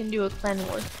ready. We can do a clan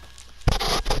war.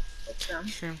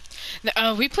 Sure.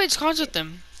 We played squads with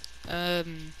them.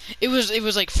 It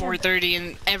was like 4:30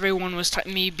 and everyone was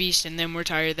me, Beast, and them were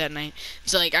tired that night.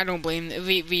 So like I don't blame them.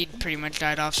 We pretty much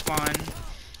died off spawn.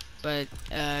 But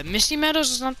Misty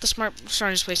Meadows is not the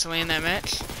smartest place to land that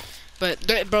match. But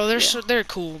they're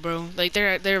cool, bro. Like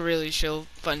they're really chill,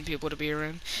 fun people to be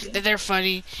around. They're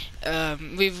funny.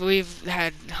 We've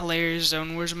had hilarious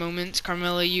Zone Wars moments.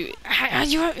 Carmela, I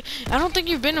don't think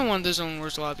you've been in one of the Zone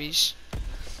Wars lobbies.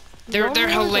 They're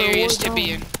hilarious to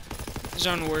be in.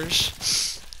 Zone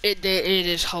Wars. It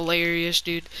is hilarious,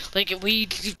 dude. Like we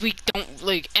don't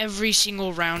like every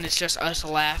single round. It's just us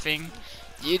laughing.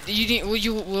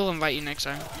 We'll invite you next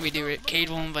time we do it. Cade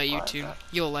will invite you too.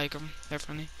 You'll like them. They're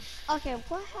funny. Okay,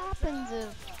 what happens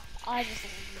if I just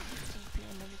leave TP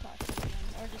and never talk to you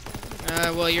again, or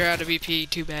just Well, you're out of BP.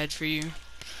 Too bad for you.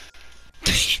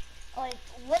 like,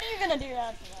 what are you gonna do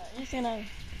after that? You're just gonna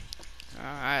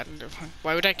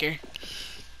why would I care?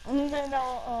 I I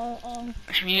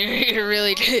mean, you're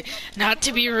really not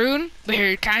to be rude, but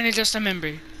you're kind of just a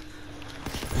member.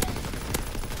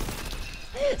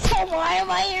 So why am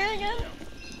I here again?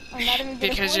 I'm not even good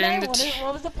Because at you're in the Fortnite.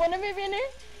 What was the point of me being here?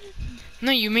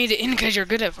 No, you made it in because you're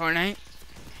good at Fortnite.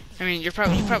 I mean, you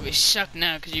probably suck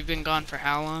now because you've been gone for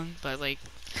how long? But like,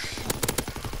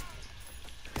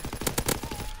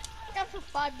 I got for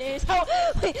 5 days. How?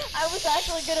 Wait, I was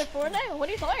actually good at Fortnite. What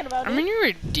are you talking about? I mean, you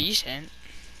were decent.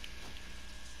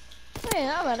 Hey,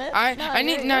 how about it? I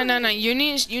need no. You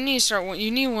need to start. You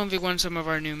need 1v1 some of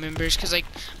our new members because like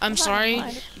I'm sorry,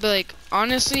 but like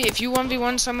honestly, if you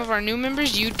 1v1 some of our new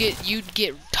members, you'd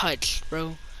get touched,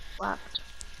 bro. Wow.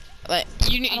 Like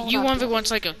you 1v1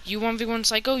 Psycho. You 1v1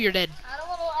 Psycho, you're dead. I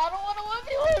don't want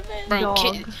to 1v1 Bro,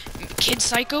 Dog. kid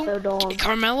Psycho,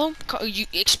 Carmelo, you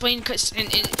explain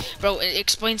bro,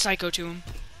 explain Psycho to him.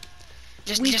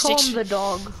 We call him the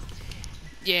dog.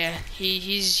 Yeah,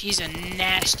 he's a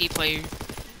nasty player.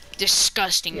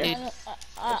 Disgusting, dude.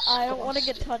 I don't want to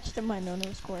get touched in my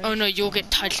no-no score. Oh no, you'll get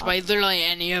touched by literally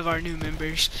any of our new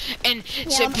members. And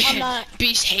Yeah, I'm not.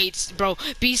 Beast hates, bro.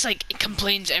 Beast like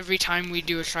complains every time we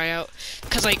do a tryout,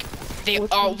 cause like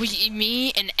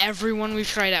me and everyone we've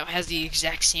tried out has the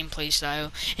exact same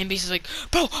playstyle. And Beast is like,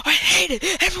 bro, I hate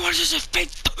it. Everyone's just a fake.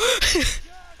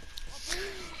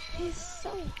 He's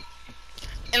so.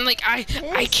 And like I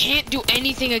can't do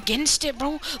anything against it,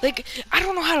 bro. Like I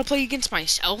don't know how to play against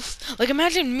myself. Like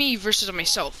imagine me versus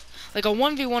myself. Like a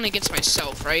 1v1 against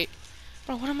myself, right?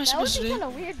 Bro, what am I supposed to do? That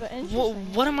would be kind of weird, but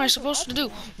interesting. What am I supposed to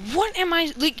do? What am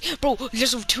I like, bro?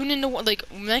 Just tune into like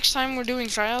next time we're doing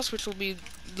tryouts, which will be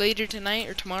later tonight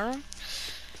or tomorrow.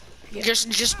 Yeah.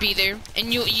 Just be there,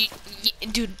 and you,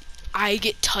 dude. I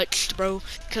get touched, bro,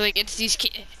 cause like it's these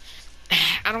kids.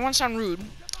 I don't want to sound rude.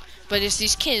 But it's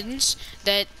these kids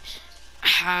that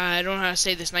I don't know how to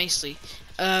say this nicely.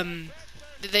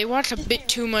 They watch a bit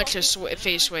too much of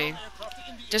Face Wave.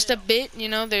 Just a bit, you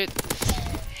know. They're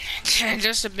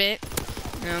just a bit.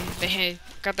 They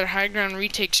got their high ground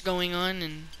retakes going on,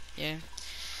 and yeah.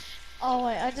 Oh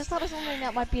wait, I just thought of something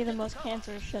that might be the most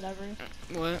cancerous shit ever.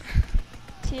 What?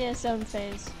 TSM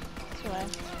phase. Sway.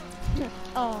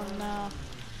 Oh no.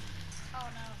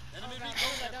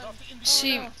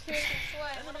 See,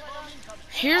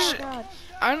 here's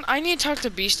I need to talk to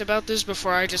Beast about this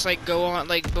before I just like go on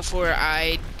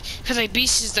because like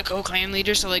Beast is the co-clan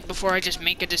leader, so like before I just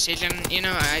make a decision, you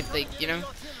know, I like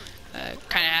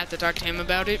kind of have to talk to him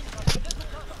about it.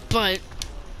 But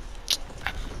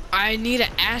I need to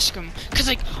ask him, cause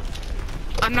like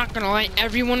I'm not gonna lie,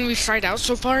 everyone we've tried out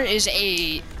so far is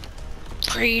a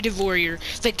creative warrior.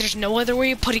 Like, there's no other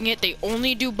way of putting it. They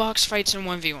only do box fights and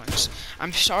 1v1s.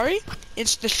 I'm sorry,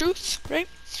 it's the truth, right?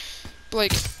 But,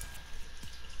 like,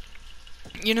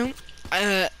 you know,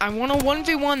 I want to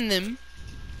 1v1 them,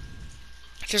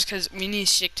 just because we need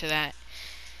to stick to that.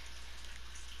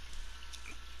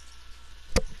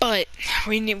 But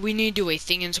we need to do a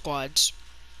thing in squads,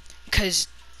 because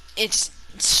it's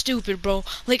stupid, bro.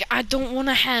 Like, I don't want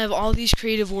to have all these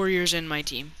creative warriors in my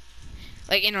team,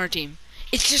 like in our team.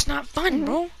 It's just not fun,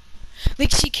 bro.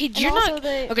 Like, see, kid, you're not.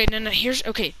 Okay, no. Here's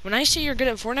okay. When I say you're good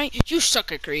at Fortnite, you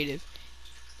suck at creative.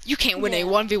 You can't win a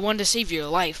 1v1 to save your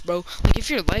life, bro. Like, if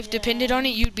your life depended on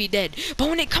it, you'd be dead. But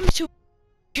when it comes to,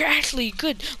 you're actually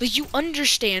good. Like, you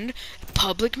understand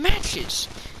public matches.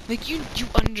 Like, you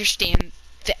understand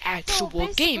the actual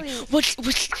game. Which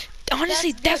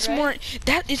honestly, that's good, right?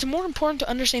 That is more important to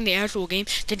understand the actual game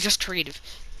than just creative.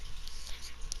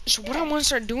 So what I want to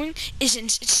start doing is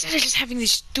instead of just having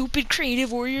these stupid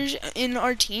creative warriors in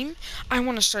our team, I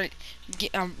want to start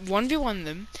 1v1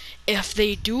 them. If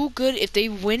they do good, if they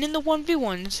win in the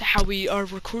 1v1s, how we're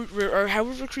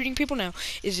recruiting people now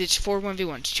is it's 4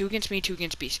 1v1s, 2 against me, 2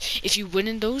 against Beast. If you win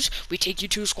in those, we take you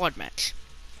to a squad match.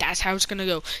 That's how it's gonna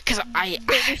go. Cause we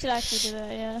should actually do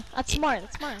that. Yeah, that's smart.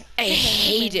 That's smart. I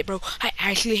hate it, bro. I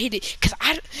actually hate it. Cause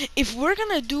if we're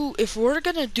gonna do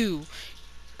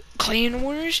clan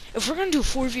wars, if we're gonna do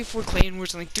 4v4 clan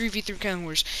wars and like 3v3 clan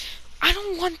wars, I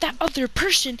don't want that other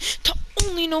person to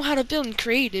only know how to build in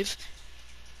creative.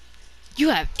 You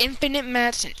have infinite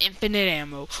mats and infinite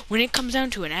ammo. When it comes down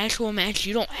to an actual match,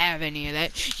 you don't have any of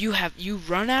that. You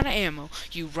run out of ammo,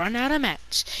 you run out of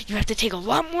mats. You have to take a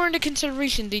lot more into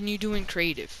consideration than you do in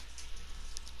creative.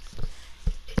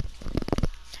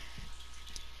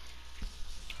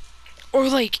 Or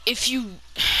like if you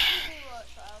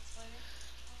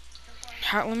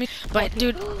but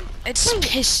dude, it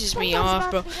pisses me off,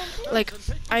 bro. Like,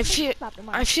 I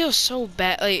feel so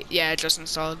bad. Like, yeah, just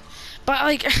installed. But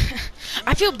like,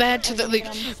 I feel bad to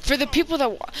for the people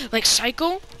that like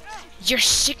Psycho. You're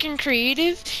sick in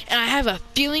creative, and I have a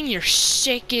feeling you're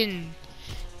sick in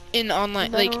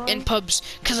online, like in pubs,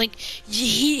 cause like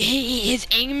his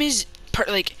aim is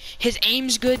his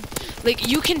aim's good. Like,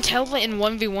 you can tell in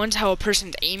 1v1s how a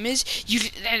person's aim is,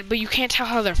 but you can't tell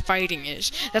how their fighting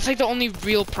is. That's like the only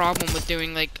real problem with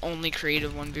doing like only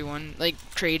creative 1v1, like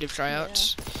creative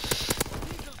tryouts.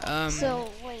 Yeah. So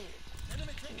wait.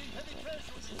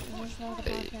 Is this what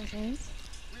the podcast means?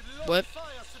 What?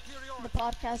 The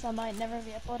podcast that might never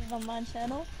be uploaded on my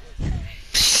channel.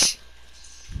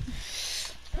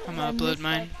 I'm gonna upload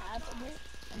mine.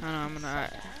 I'm gonna.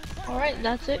 Alright,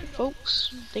 that's it,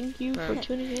 folks. Thank you for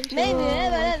tuning in. Maybe,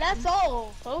 that's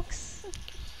all, folks.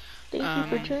 Thank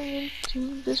you for tuning in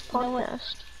to this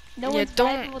podcast. No one's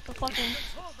vibing with the fucking.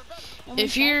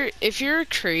 If you're a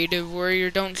creative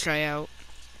warrior, don't try out.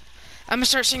 I'm gonna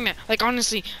start saying that. Like,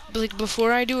 honestly, like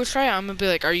before I do a tryout, I'm gonna be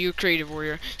like, "Are you a creative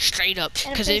warrior?" Straight up.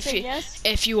 Because if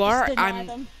you are,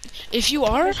 I'll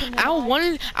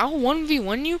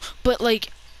 1v1 you. But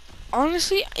like,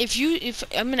 honestly, if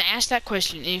I'm gonna ask that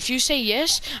question, and if you say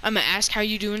yes, I'm gonna ask how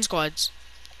you do in squads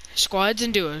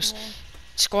and duos. Yeah.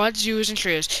 Squads, duos, and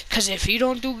trios. Because if you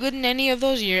don't do good in any of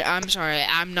those, I'm sorry,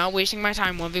 I'm not wasting my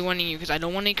time 1v1ing you. Because I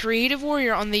don't want a creative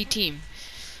warrior on the team.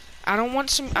 I don't want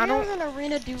some. I don't. An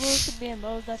arena duo should be a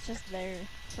mode that's just there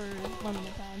for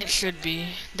limited time. It should be.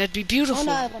 That'd be beautiful.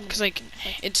 Cause like,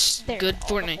 it's good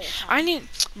Fortnite. I need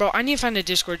to find a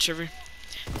Discord server.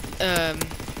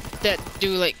 That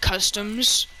do like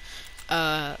customs,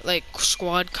 like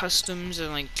squad customs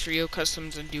and like trio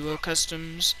customs and duo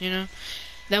customs. You know,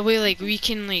 that way like we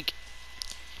can like,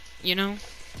 you know,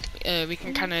 we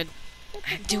can kind of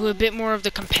do a bit more of the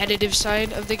competitive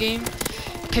side of the game.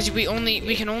 Because we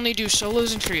can only do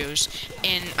solos and trios,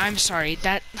 and I'm sorry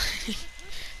that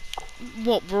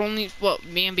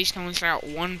me and Beast can only try out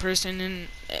one person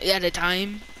at a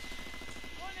time.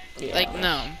 Yeah. Like,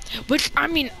 no, which I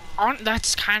mean,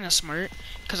 that's kind of smart,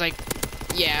 cause like,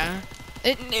 yeah,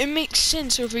 it makes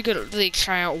sense if we could like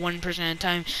try out one person at a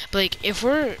time. But like, if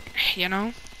we're, you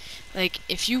know, like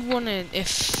if you wanna,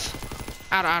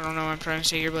 I don't know what I'm trying to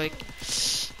say here, but like.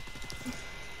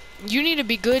 You need to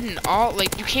be good in all,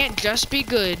 like, you can't just be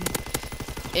good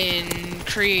in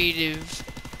creative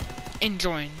and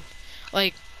join.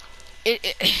 Like,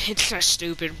 it's just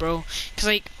stupid, bro. Cause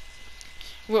like,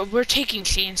 we're taking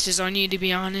chances on you, to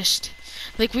be honest.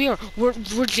 Like, we're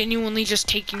genuinely just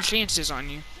taking chances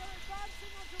on you.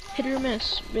 Hit or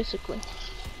miss, basically.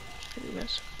 Hit or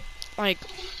miss. Like,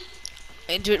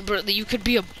 And dude, bro, you could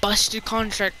be a busted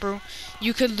contract, bro.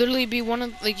 You could literally be one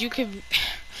of like you can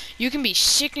be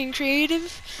sick and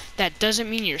creative. That doesn't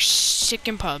mean you're sick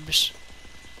in pubs.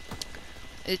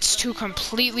 It's two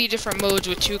completely different modes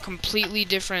with two completely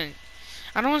different.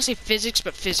 I don't want to say physics,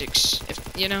 but physics. If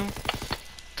you know,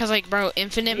 cause like, bro,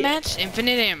 infinite mats,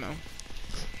 infinite ammo.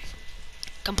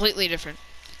 Completely different.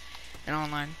 And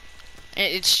online,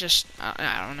 it's just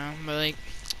I don't know, but like.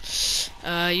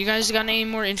 You guys got any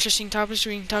more interesting topics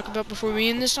we can talk about before we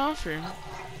end this off? Or?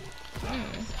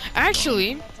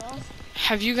 Actually,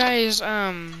 have you guys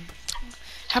how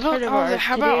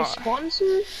about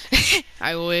sponsor?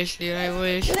 I wish, dude, I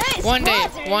wish. Today's One day,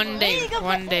 sponsor is one day, League of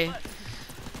one day.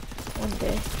 One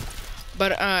day.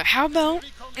 But how about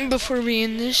before we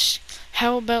end this?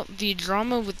 How about the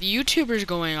drama with YouTubers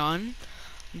going on?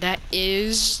 That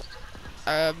is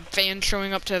fans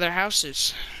showing up to their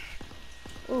houses.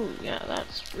 Oh yeah,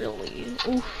 that's really.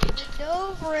 Oof. Get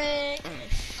over it.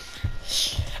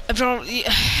 Bro, Okay.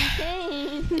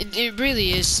 it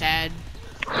really is sad.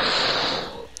 How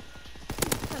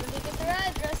did they get their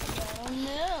addresses? I don't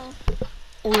know.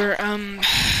 Or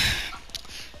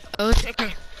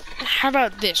okay. How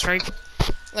about this, right?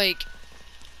 Like,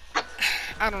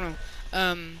 I don't know.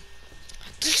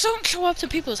 Just don't show up to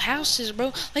people's houses,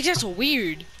 bro. Like that's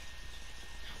weird.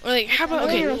 Or like, how about I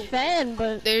know you're a okay? fan,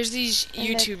 but There's these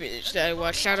YouTubers that I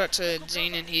watch. Shout out to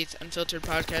Zane and Heath, Unfiltered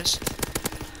Podcast.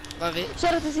 Love it.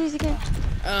 shout out to ZZ King.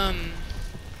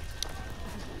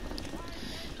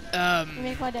 You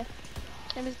make my day.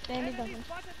 Name is Dumpling.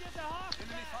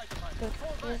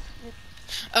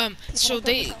 So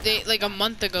they like a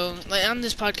month ago, like on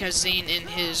this podcast, Zane and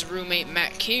his roommate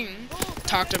Matt King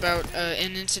talked about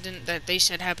an incident that they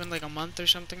said happened like a month or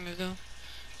something ago.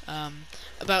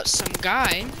 About some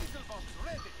guy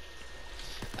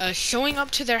showing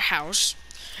up to their house,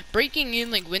 breaking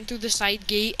in, like went through the side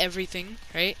gate, everything,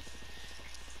 right?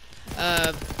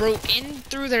 Broke in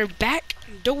through their back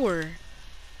door.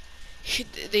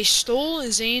 They stole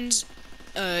Zane's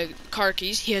car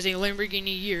keys. He has a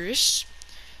Lamborghini Urus.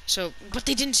 So, but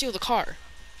they didn't steal the car,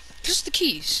 just the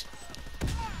keys.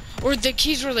 Or the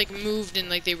keys were like moved and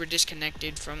like they were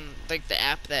disconnected from like the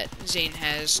app that Zane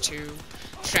has to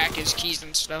track his keys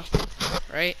and stuff,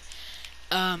 right?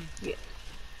 Yeah.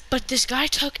 But this guy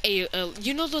took a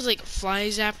you know those like fly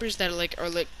zappers that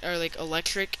are like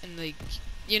electric and like,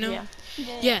 you know?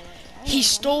 Yeah. He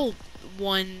stole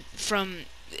one from,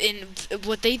 in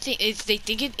what they think is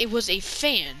it was a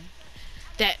fan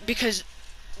that, because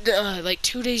like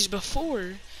 2 days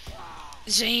before,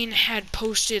 Zane had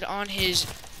posted on his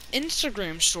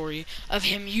Instagram story of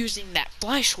him using that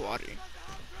fly swatter.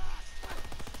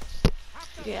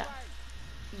 Yeah.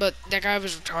 But that guy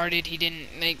was retarded. He didn't,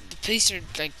 like, the police are,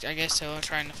 like, I guess still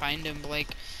trying to find him, but, like,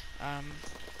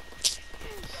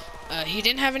 he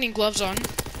didn't have any gloves on.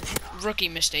 Rookie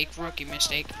mistake.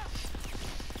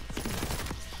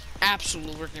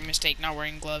 Absolute rookie mistake, not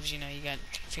wearing gloves, you know, you got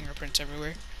fingerprints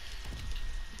everywhere.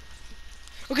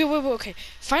 Okay, wait, okay.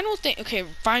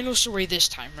 Final story this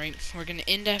time, right? We're gonna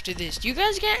end after this. You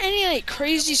guys got any, like,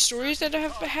 crazy stories that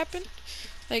have happened?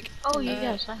 Like,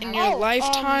 yes, I in have. your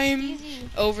lifetime, Easy.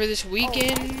 over this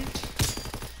weekend,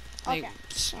 like,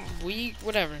 Okay. week,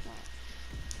 whatever.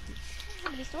 How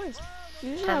many stories?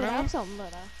 Usually I Carmelo? would have something,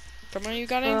 but Carmelo, you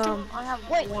got anything? I have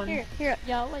wait, one. here,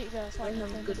 yeah, I'll let you go. So I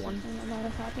have a good one. That might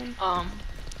have happened.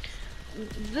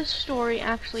 This story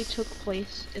actually took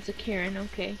place. It's a Karen,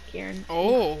 okay, Karen.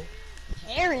 Oh.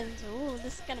 Errands. Ooh,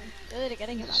 this is gonna be good. I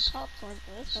gotta get my popcorn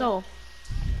for this. So,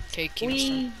 Okay,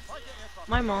 keep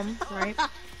my mom, right?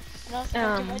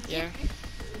 yeah.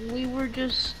 We were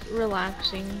just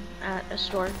relaxing at a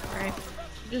store, right?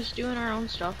 Just doing our own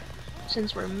stuff.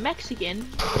 Since we're Mexican.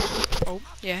 Oh,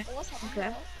 yeah.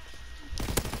 Okay.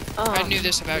 I knew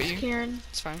this about you. Karen,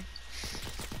 It's fine.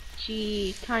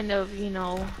 she kind of, you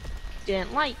know,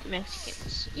 didn't like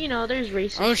Mexicans. You know, there's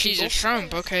racist Oh, she's people. a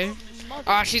Trump, okay.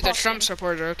 Ah, she's a Trump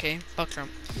supporter, okay. Fuck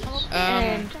Trump.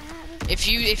 And If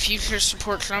you should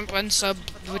support Trump, unsub,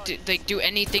 like, do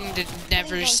anything to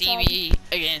never see me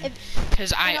again.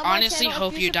 Because I honestly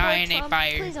hope you die in a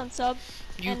fire. Please unsub.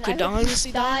 You And could I hope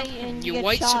honestly die. and You get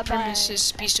white shot by-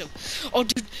 supremacist piece of. Oh,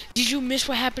 dude, did you miss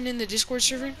what happened in the Discord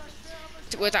server?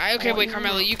 Okay, wait,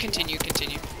 Carmelo, you continue.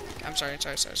 I'm sorry.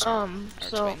 so,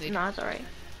 explain no, it's alright.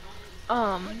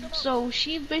 So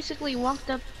she basically walked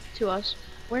up to us.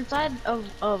 We're inside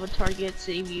of a Target,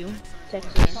 City View,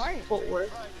 Texas, Target. Fort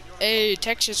Worth. Hey,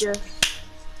 Texas. Yeah.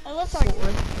 I love Target.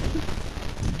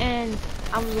 And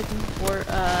I was looking for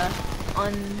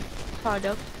on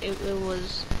product. It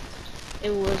was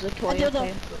a toy.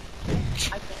 dildo.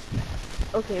 Okay.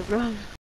 Okay, bro.